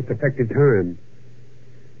hand at the most effective time.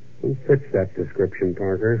 Who fits that description,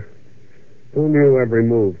 Parker? Who knew every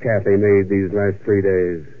move Kathy made these last 3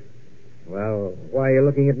 days? Well, why are you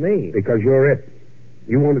looking at me? Because you're it.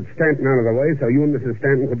 You wanted Stanton out of the way so you and Mrs.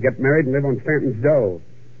 Stanton could get married and live on Stanton's dough.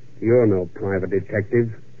 You're no private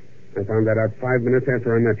detective. I found that out 5 minutes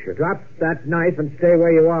after I met you. Drop that knife and stay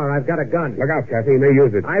where you are. I've got a gun. Look out, Kathy. You may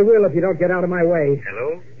use it. I will if you don't get out of my way.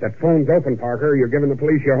 Hello? That phone's open, Parker. You're giving the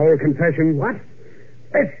police your whole confession. What?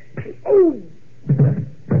 Oh!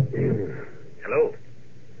 Hello?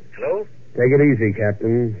 Hello? Take it easy,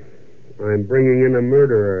 Captain. I'm bringing in a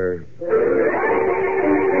murderer.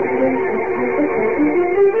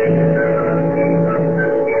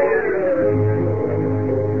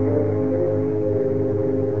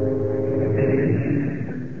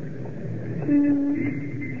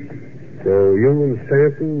 So you and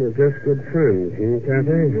Sanford were just good friends,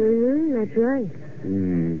 Kathy? That's right.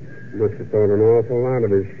 Must have thought an awful lot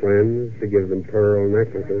of his friends to give them pearl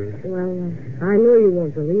necklaces. Well, I know you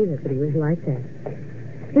won't believe it, but he was like that.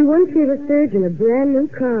 He once gave a surgeon a brand new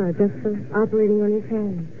car just for operating on his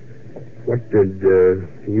hand. What did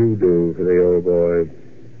you do for the old boy?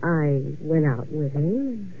 I went out with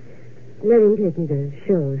him, let him take me to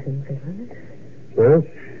shows and things. Well,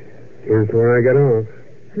 here's where I get off.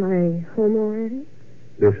 Am I home already?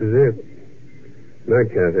 This is it. Night,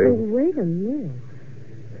 Kathy. Oh, wait a minute.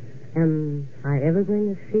 Am I ever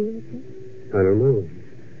going to see you again? I don't know.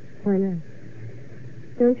 Why not?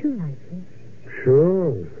 Don't you like me?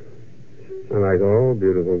 Sure. I like all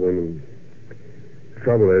beautiful women.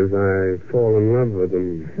 Trouble is, I fall in love with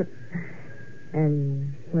them.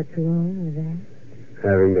 And what's wrong with that?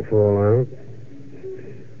 having to fall out.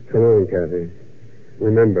 Come on, Kathy.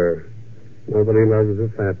 Remember, nobody loves a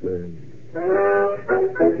fat man.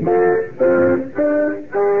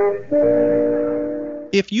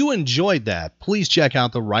 If you enjoyed that, please check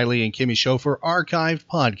out the Riley and Kimmy Show for archived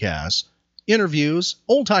podcasts, interviews,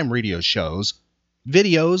 old-time radio shows,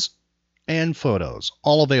 videos, and photos,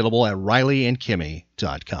 all available at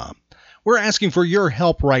RileyandKimmy.com. We're asking for your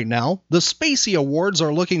help right now. The Spacie Awards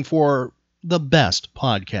are looking for the best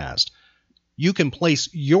podcast. You can place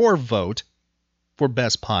your vote for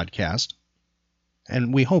best podcast,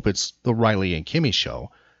 and we hope it's the Riley and Kimmy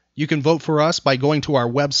Show. You can vote for us by going to our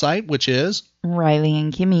website, which is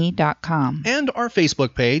RileyandKimmy.com. And our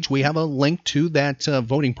Facebook page. We have a link to that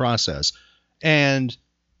voting process. And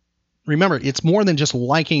remember, it's more than just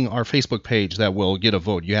liking our Facebook page that will get a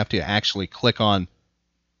vote. You have to actually click on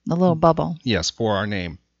the little bubble. Yes, for our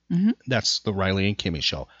name. Mm-hmm. That's the Riley and Kimmy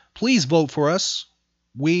Show. Please vote for us.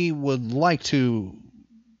 We would like to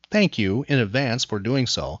thank you in advance for doing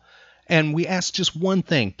so. And we ask just one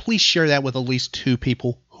thing. Please share that with at least 2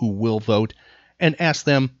 people who will vote, and ask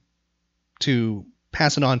them to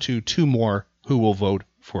pass it on to 2 more who will vote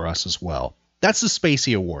for us as well. That's the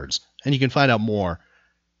Spacie Awards, and you can find out more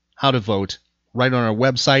how to vote right on our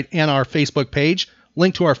website and our Facebook page.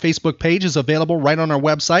 Link to our Facebook page is available right on our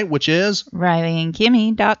website, which is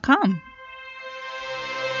RileyandKimmy.com.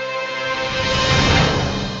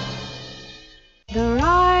 The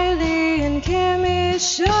Riley and Kimmy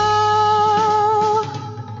Show.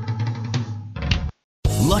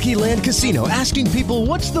 Lucky Land Casino, asking people,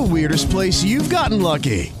 what's the weirdest place you've gotten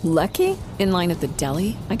lucky? Lucky? In line at the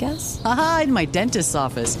deli, I guess? Aha, in my dentist's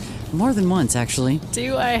office. More than once, actually.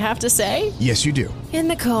 Do I have to say? Yes, you do. In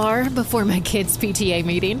the car before my kids' PTA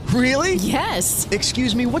meeting. Really? Yes.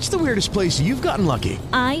 Excuse me, what's the weirdest place you've gotten lucky?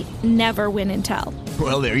 I never win and tell.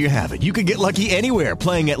 Well, there you have it. You can get lucky anywhere,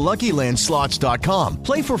 playing at LuckyLandSlots.com.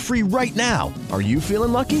 Play for free right now. Are you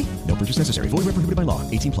feeling lucky? No purchase necessary. Void where prohibited by law.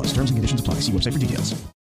 18+. Terms and conditions apply. See website for details.